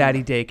back to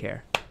Daddy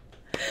Daycare?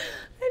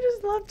 I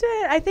just loved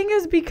it. I think it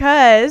was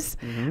because,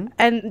 Mm-hmm.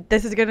 and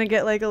this is going to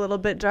get like a little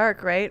bit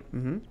dark, right?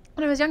 Mm-hmm.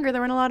 When I was younger, there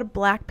weren't a lot of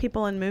black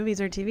people in movies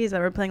or TVs that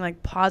were playing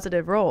like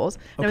positive roles.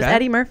 And It was Okay.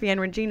 Eddie Murphy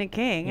and Regina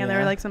King, and there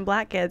were Yeah. like some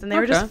black kids, and they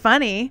were just Okay.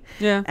 funny.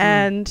 Yeah.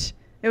 And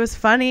it was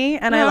funny,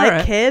 and I All like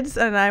right. kids,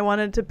 and I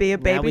wanted to be a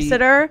Now we-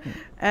 babysitter,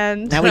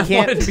 and Now we I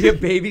can't- wanted to be a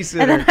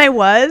babysitter. and then I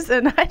was,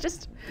 and I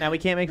just Now we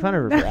can't make fun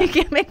of her for now you that.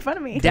 can't make fun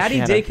of me. Daddy She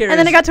had a- Daycare And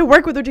then I is- got to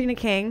work with Regina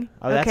King.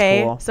 Oh, that's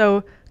okay, cool.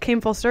 so came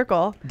full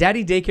circle.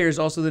 Daddy Daycare is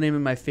also the name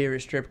of my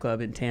favorite strip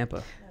club in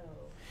Tampa.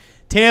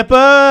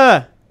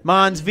 Tampa!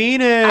 Mons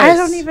Venus! I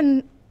don't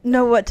even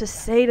know what to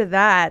say to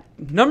that.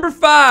 Number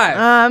 5.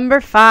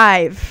 Number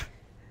 5.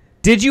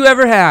 Did you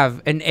ever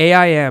have an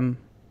AIM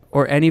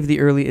or any of the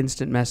early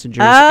instant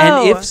messengers? Oh.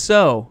 And if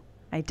so,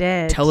 I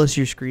did. tell us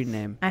your screen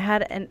name. I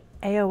had an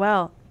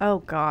AOL. Oh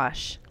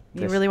gosh,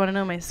 you This- really want to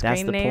know my screen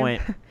That's the name?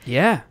 point.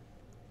 Yeah.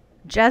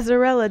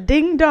 Jazzarella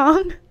Ding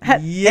Dong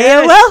at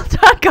Yes.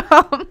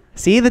 AOL.com.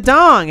 See, the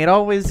dong. It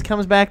always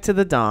comes back to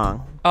the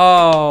dong.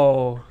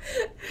 Oh.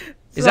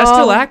 Is that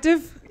still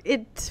active?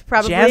 It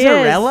probably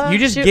Jazzarella? is. You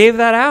just Shoot. gave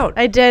that out.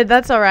 I did.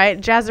 That's all right.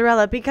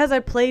 Jazzarella, because I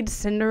played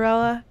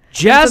Cinderella.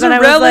 Jazzarella So then I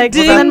was like,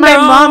 Ding so then my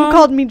mom Dong.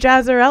 called me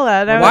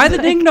Jazzarella. And I Why was the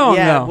like, ding dong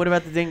Yeah, though? what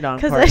about the ding dong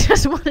because part? I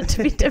just wanted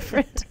to be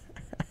different.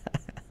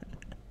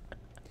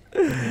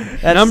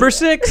 Number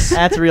 6.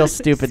 That's a real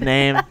stupid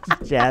name,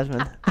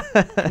 Jasmine.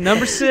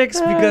 Number 6,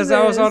 Oh, because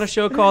I was on a goodness.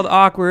 show called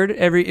Awkward.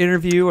 Every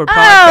interview or Oh, podcast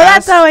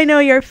that's how I know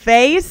your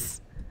face.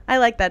 I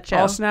like that show.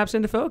 all snaps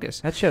into focus.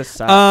 That show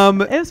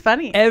sucks. It was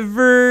funny.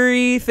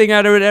 Everything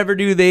I would ever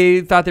do,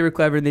 they thought they were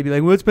clever, and they'd be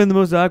like, "What's been the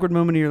most awkward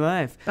moment of your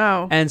life?"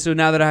 Oh. And so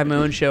now that I have my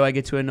own show, I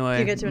get to annoy,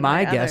 You get to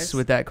my annoy guests others.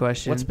 with that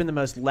question. What's been the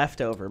most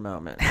leftover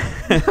moment?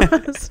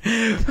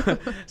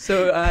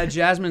 So,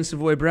 Jasmin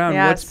Savoy Brown,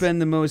 Yes. what's been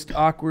the most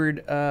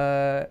awkward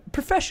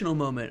professional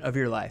moment of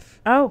your life?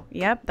 Oh,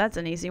 yep, that's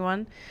an easy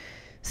one.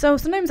 So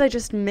sometimes I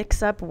just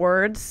mix up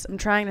words. I'm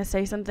trying to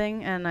say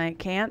something and I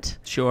can't.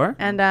 Sure.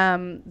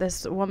 And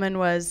this woman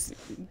was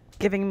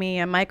giving me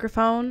a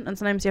microphone, and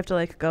sometimes you have to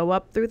like go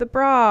up through the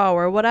bra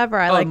or whatever.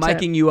 I like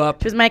miking you up.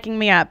 She was miking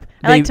me up.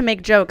 I They- like to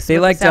make jokes. they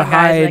with like the to sound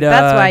guys. hide, Like,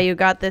 that's why you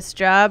got this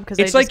job, because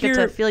I it's just like get to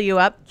you're- fill you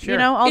up, Sure. you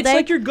know, all It's day.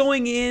 like you're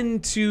going in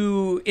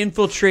to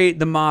infiltrate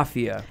the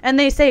mafia. And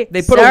they say,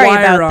 They put sorry a wire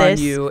about on this.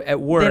 you at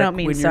work don't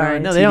mean when sorry. you're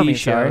on No, TV they don't mean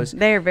sorry. shows.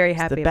 They're very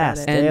the happy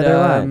best. about it. Day of their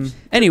lives.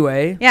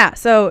 Anyway, Yeah,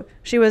 so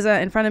she was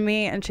in front of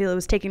me, and she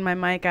was taking my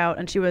mic out,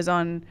 and she was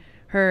on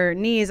her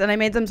knees, and I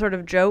made some sort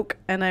of joke,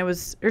 and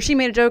she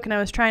made a joke, and I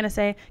was trying to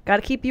say,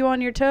 gotta keep you on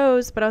your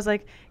toes, but I was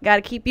like,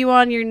 gotta keep you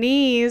on your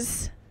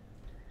knees.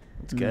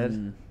 It's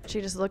good.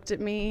 She just looked at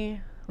me,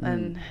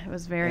 and it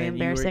was very And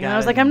you were embarrassing. And I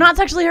was like, gotta- I'm not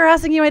sexually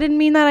harassing you. I didn't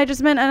mean that. I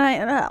just meant,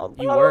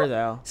 You were,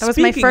 though. That was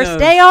my Speaking first of-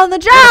 day on the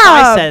job. If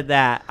I said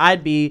that,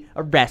 I'd be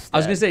arrested. I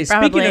was going to say,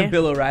 Probably. speaking of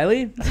Bill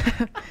O'Reilly,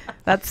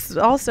 That's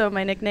also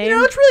my nickname. You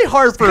know, it's really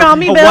hard for call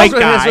me a Bill. white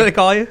that's what they guy.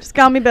 call you? Just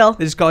call me Bill.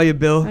 They just call you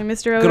Bill. I'm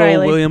Mr. Good O'Reilly.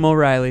 old William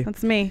O'Reilly.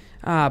 That's me.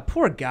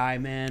 Poor guy,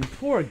 man.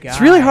 Poor guy.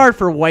 It's really hard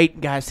for white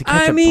guys to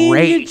catch I a mean, you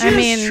break.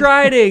 just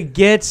try to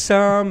get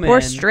some. Poor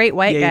and straight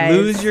white you guys.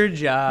 lose your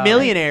job.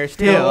 Millionaires,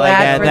 too. Feel like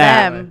bad for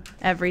that. them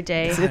every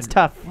day. It's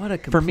tough. What a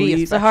For me,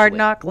 complete, It's a hard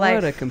knock life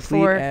what a complete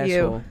for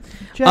asshole.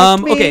 you.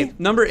 Okay,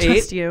 number 8.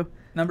 Just you.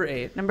 Number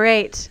 8. Number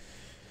 8.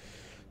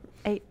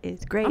 8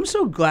 is great. I'm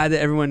so glad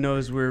that everyone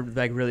knows we're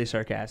like really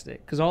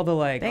sarcastic, because all the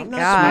like. Thank I'm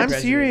God. I'm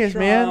serious,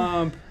 man.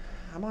 Trump.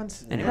 I'm on.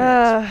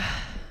 Anyway.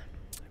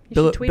 You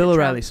Bill, should tweet Bill at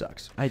O'Reilly Trump.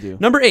 sucks. I do.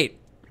 Number 8.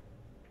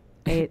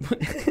 8.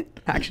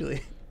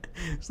 Actually,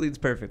 this leads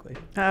perfectly.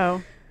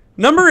 Oh.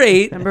 Number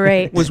 8. Number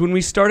 8. Was when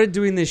we started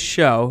doing this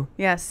show.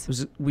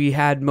 Yes. We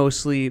had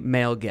mostly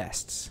male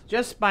guests.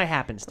 Just by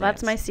happenstance.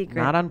 That's my secret.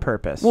 Not on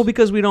purpose. Well,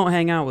 because we don't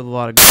hang out with a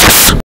lot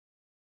of.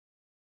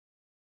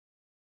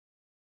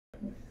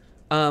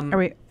 Are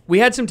we? We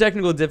had some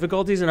technical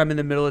difficulties, and I'm in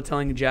the middle of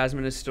telling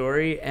Jasmine a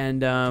story,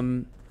 and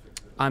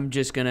I'm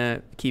just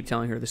gonna keep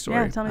telling her the story.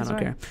 Yeah, tell me I the don't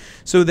story. care.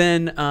 So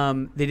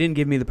then they didn't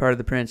give me the part of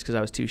the prince because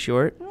I was too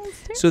short.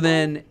 So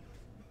then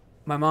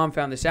my mom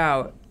found this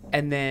out,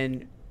 and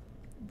then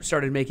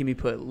started making me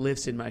put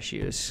lifts in my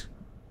shoes.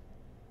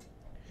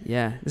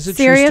 Yeah, this is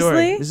a true story.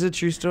 Seriously? This is a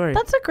true story.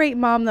 That's a great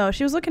mom, though.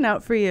 She was looking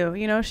out for you.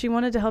 You know, she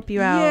wanted to help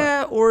you out.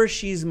 Yeah, or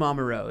she's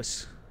Mama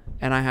Rose,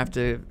 and I have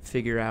to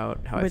figure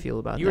out how I With- feel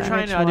about you were that.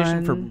 trying to Which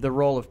audition for one? the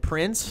role of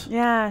Prince.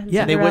 Yeah.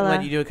 Yeah. And they wouldn't Cinderella.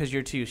 let you do it because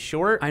you're too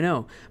short. I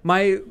know.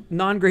 My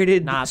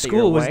non-graded Not that school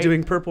you're was white.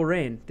 doing Purple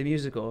Rain, the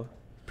musical.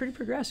 Pretty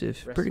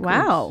progressive. Pretty cool.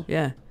 Wow.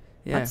 Yeah.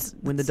 Yeah. That's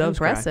when the doves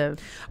cry. impressive.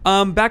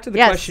 Back to the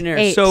Yes, questionnaire.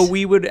 8. So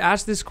we would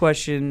ask this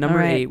question, number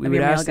All right, 8. We of would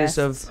your male ask this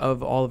guests.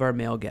 of all of our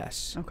male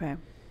guests. Okay.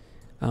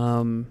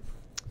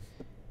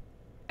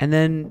 And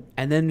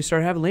then we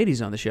started having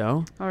ladies on the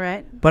show. All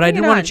right. But I Bring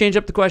did it want on. to change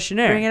up the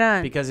questionnaire. Bring it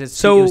on. Because it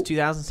So- was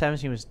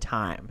 2017 was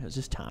time. It was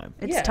just time.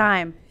 It's Yeah.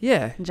 time.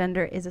 Yeah.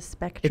 Gender is a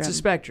spectrum. It's a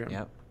spectrum.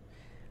 Yep.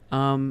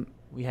 Um,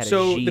 We had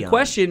so a G the on.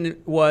 question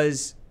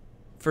was,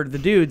 for the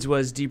dudes,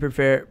 was do you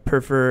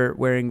prefer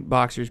wearing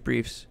boxers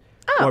briefs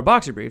Oh. or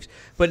boxer briefs?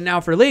 But now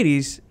for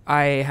ladies,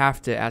 I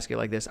have to ask it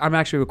like this. I'm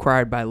actually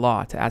required by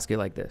law to ask it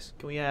like this.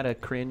 Can we add a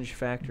cringe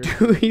factor?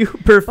 Do you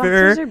prefer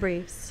Boxers or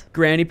briefs?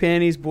 granny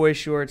panties, boy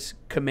shorts,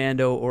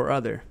 commando, or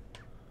other?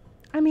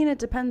 I mean, it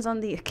depends on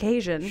the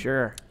occasion.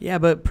 Sure. Yeah,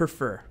 but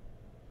prefer.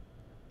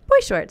 Boy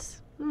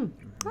shorts. I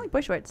like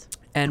boy shorts.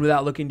 And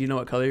without looking, do you know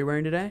what color you're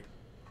wearing today?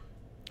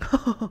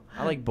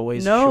 I like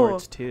boys' No.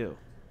 shorts too.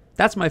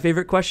 That's my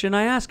favorite question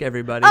I ask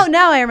everybody. Oh,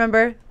 now I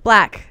remember.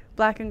 Black.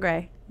 Black and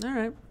gray. All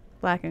right.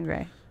 Black and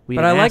gray. We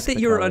But didn't I like ask that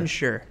the you were color.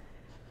 unsure.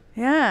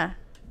 Yeah.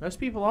 Most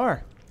people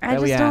are. I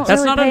That we just don't asked. That's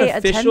really not an pay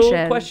official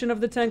attention. question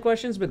of the 10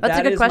 questions, but That's a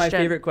that good is my question.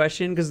 favorite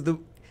question because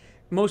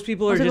Most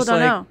people are Most people just don't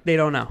like, know. they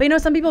don't know. But you know,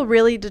 some people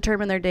really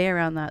determine their day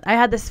around that. I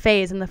had this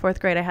phase in the 4th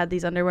grade. I had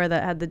these underwear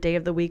that had the day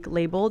of the week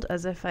labeled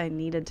as if I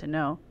needed to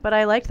know. But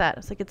I liked that.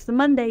 It's like, it's the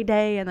Monday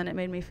day, and then it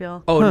made me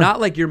feel. Oh,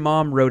 not like your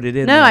mom wrote it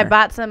in No, there. I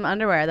bought some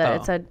underwear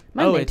that it said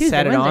Monday, it Tuesday,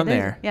 said it Wednesday, on Thursday.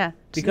 there. Yeah. just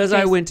Because in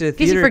I case- went to in case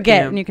theater you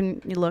forget camp.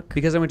 and you look.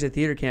 Because I went to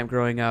theater camp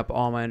growing up,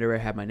 all my underwear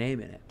had my name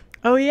in it.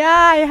 Oh yeah,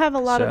 I have a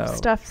lot of So-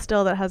 stuff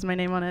still that has my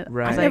name on it.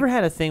 Right. I've Like, never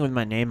had a thing with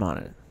my name on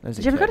it. As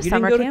Did you ever go to You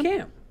summer didn't go camp? to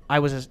camp. I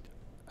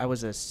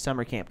was a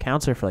summer camp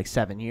counselor for like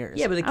 7 years.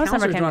 Yeah, but the I was summer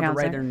counselors camp don't have to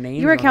write counselor. their names.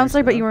 You were a on their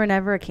counselor, but stuff. you were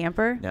never a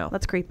camper. No.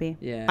 That's creepy.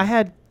 Yeah. I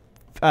had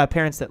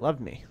parents that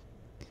loved me.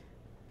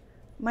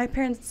 My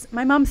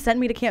mom sent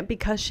me to camp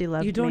because she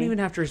loved me. You don't even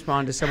have to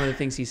respond to some of the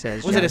things he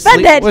says. Was it a Jack.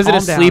 Send it! was it a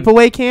Calm down.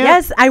 sleepaway camp?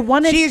 Yes, I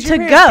wanted Jeez, to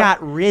your go. parents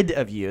got rid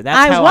of you.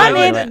 That's I how wanted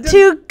I went.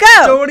 to go.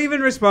 Don't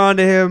even respond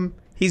to him.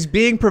 He's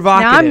being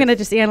provocative. Now I'm gonna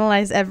just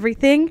analyze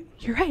everything.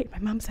 You're right. My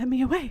mom sent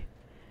me away.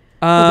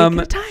 A week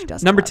at a time.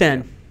 doesn't Number love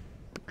 10.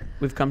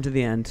 We've come to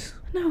the end.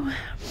 No,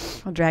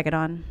 I'll drag it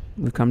on.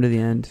 We've come to the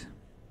end.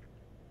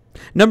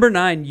 Number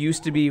 9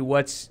 used to be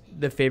what's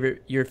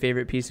your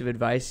favorite piece of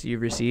advice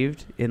you've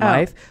received in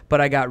life,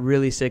 but I got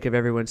really sick of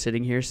everyone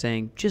sitting here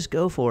saying, just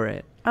go for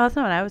it. Oh, that's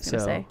not what I was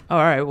gonna say. Oh,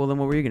 all right. Well, then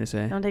what were you going to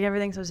say? Don't take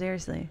everything so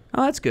seriously.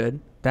 Oh, that's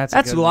good. That's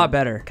That's good a lot one.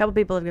 better. A couple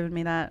people have given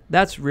me that.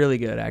 That's really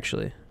good,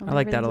 actually. Don't I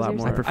like that a lot everything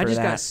more. so I prefer I just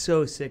that. got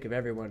so sick of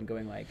everyone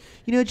going like,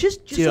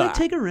 just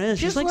take a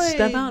risk. Just like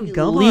step out and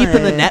go. leap on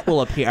and the it. net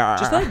will appear.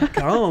 Just like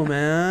go,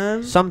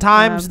 man.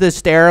 Sometimes the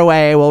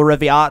stairway will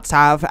reveal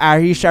itself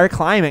as you start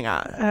climbing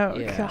on. Oh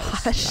Yeah,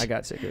 gosh. I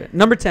got sick of it.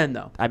 Number 10,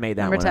 though. I made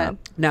that Number one 10. up.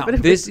 Now, But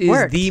if this it is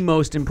worked. the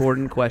most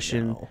important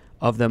question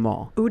of them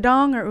all.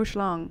 Udong or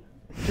ushlong?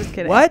 Just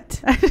kidding. What?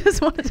 I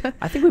just wanted to.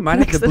 I think we might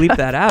have to Mix it bleep up.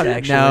 that out,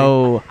 actually.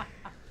 No.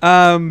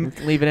 Um,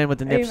 Leave it in with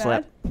the Are nip you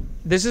slip. mad?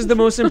 this is the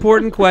most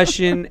important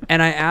question,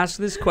 and I ask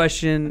this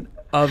question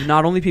of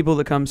not only people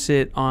that come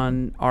sit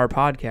on our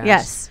podcast,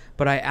 Yes.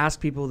 but I ask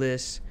people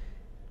this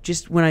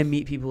just when I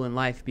meet people in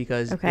life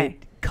because Okay.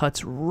 it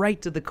cuts right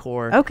to the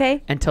core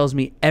Okay. and tells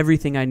me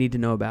everything I need to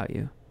know about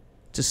you.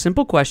 It's a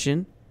simple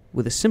question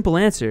with a simple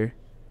answer,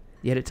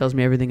 yet it tells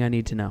me everything I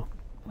need to know.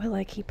 Will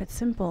I keep it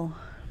simple?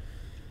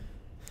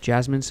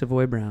 Jasmin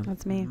Savoy Brown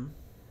That's me.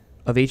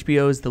 of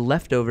HBO's The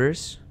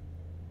Leftovers,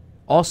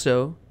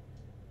 also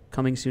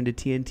coming soon to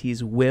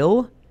TNT's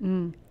Will,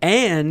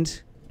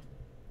 and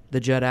the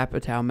Judd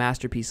Apatow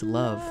masterpiece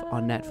Love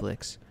on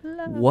Netflix.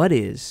 What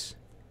is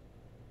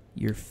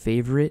your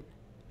favorite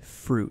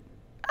fruit?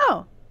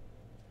 Oh.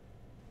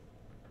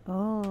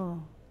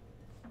 Oh.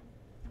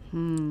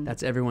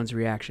 That's everyone's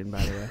reaction,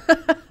 by the way.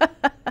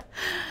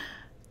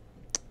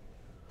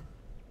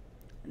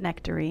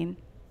 Nectarine.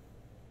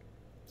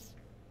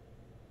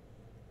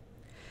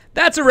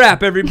 That's a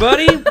wrap,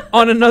 everybody,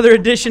 on another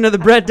edition of the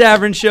Brett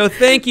Davern Show.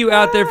 Thank you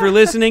out there for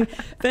listening.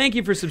 Thank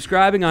you for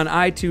subscribing on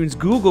iTunes,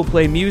 Google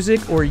Play Music,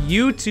 or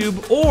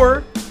YouTube,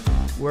 or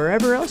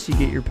wherever else you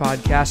get your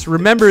podcasts.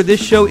 Remember, this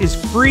show is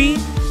free,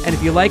 and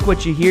if you like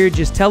what you hear,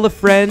 just tell a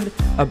friend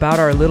about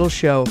our little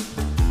show.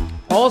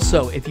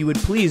 Also, if you would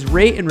please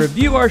rate and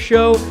review our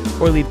show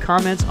or leave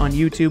comments on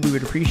YouTube, we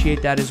would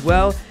appreciate that as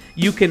well.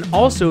 You can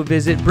also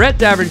visit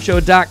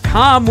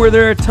brettdavernshow.com, where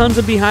there are tons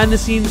of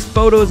behind-the-scenes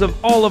photos of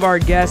all of our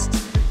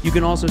guests. You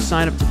can also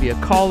sign up to be a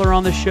caller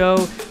on the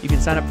show. You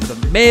can sign up for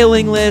the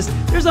mailing list.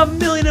 There's a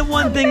million and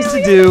one things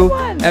to do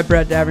at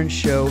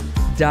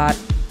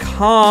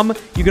brettdavernshow.com.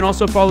 You can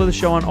also follow the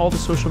show on all the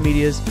social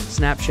medias,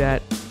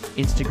 Snapchat,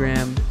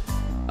 Instagram,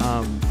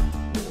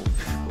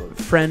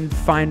 Friend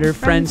Finder,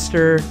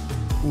 Friendster,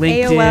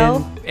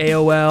 LinkedIn,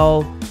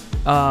 AOL,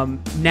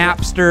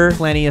 Napster,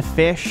 Plenty of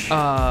fish.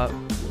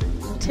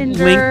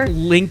 Tinder.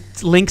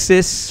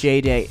 Linksys,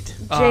 J-Date.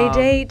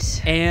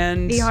 J-Date.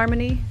 and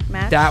eHarmony.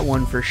 Match. that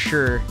one for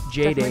sure.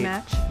 Definitely J-Date.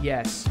 Match.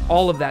 Yes,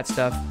 all of that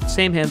stuff.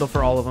 Same handle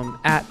for all of them,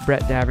 at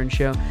Brett Davern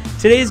Show.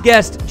 Today's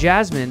guest,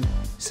 Jasmin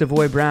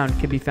Savoy Brown,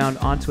 can be found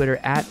on Twitter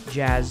at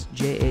Jazz,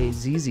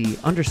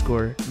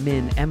 JAZZ_min,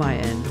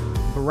 MIN,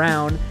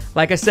 Brown.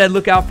 Like I said,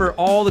 look out for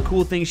all the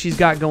cool things she's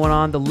got going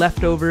on. The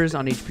Leftovers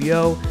on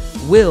HBO,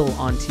 Will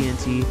on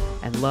TNT,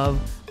 and Love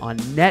on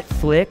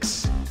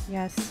Netflix.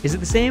 Yes. Is it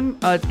the same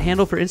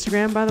handle for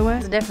Instagram, by the way?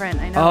 It's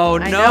different. I know. Oh,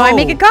 I no. know. I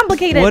make it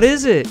complicated. What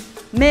is it?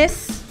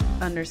 Miss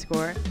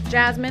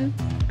 _Jasmin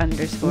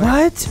 _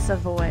 What?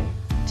 Savoy.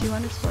 2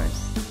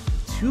 underscores.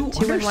 Two in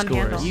one handle.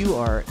 underscores. You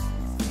are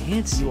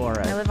Fancy. you are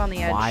I a live on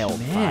the edge.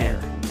 wildfire.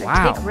 I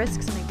Wow. take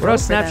risks and I What grow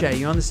about for them. Snapchat?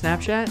 You on the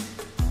Snapchat?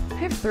 I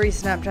have 3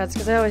 Snapchats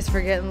because I always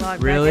forget and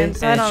log Really? back in,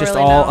 so And I it's don't just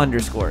really all know.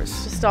 underscores.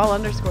 It's just all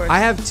underscores. I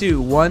have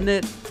 2. One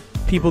that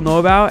people know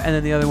about, and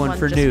then the other one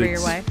for just nudes. for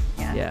your wife.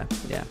 Yeah,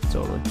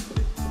 totally.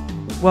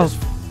 Well,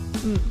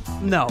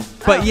 No,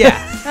 but yeah.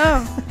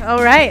 Oh,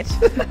 all right.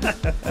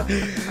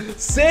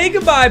 Say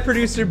goodbye,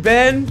 producer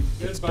Ben.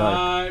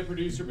 Goodbye,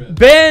 producer Ben.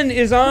 Ben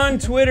is on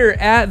Twitter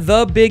at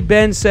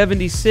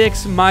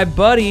TheBigBen76. My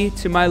buddy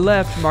to my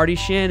left, Marty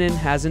Shannon,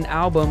 has an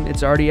album.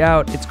 It's already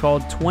out. It's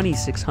called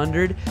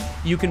 2600.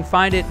 You can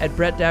find it at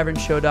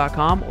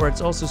BrettDavernShow.com, or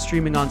it's also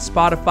streaming on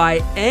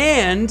Spotify,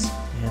 and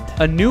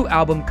a new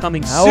album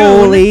coming soon.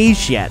 Holy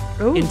shit.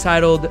 Ooh.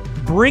 Entitled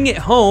Bring It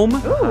Home.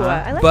 Ooh,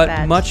 I like but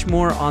that. much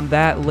more on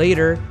that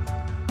later.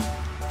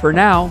 For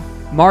now,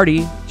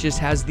 Marty just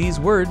has these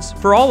words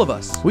for all of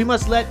us. We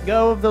must let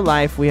go of the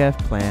life we have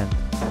planned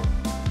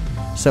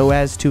so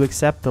as to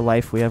accept the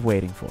life we have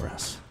waiting for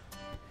us.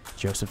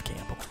 Joseph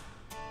Campbell.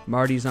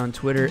 Marty's on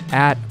Twitter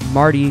at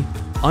Marty_Shannon.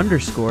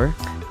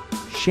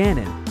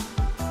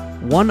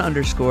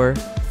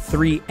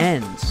 1_3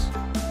 N's.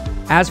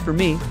 As for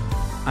me,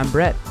 I'm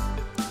Brett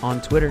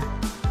on Twitter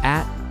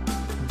at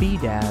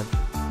BDAV.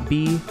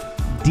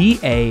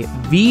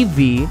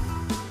 BDAVV.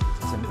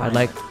 I'd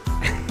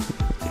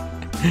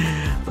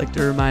like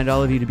to remind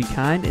all of you to be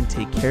kind and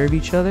take care of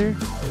each other.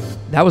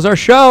 That was our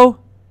show.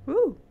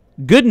 Ooh.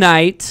 Good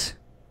night.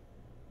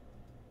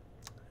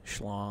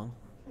 Schlong.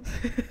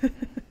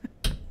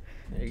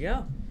 There you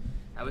go.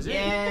 That was it.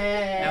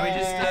 Yeah. Now we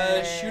just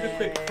shoot a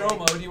quick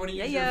promo. Do you want to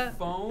use your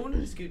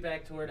phone? Scoot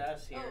back toward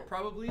us here.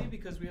 Probably,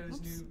 because we have this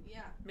new...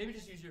 Yeah. Maybe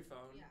just use your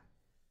phone. Yeah.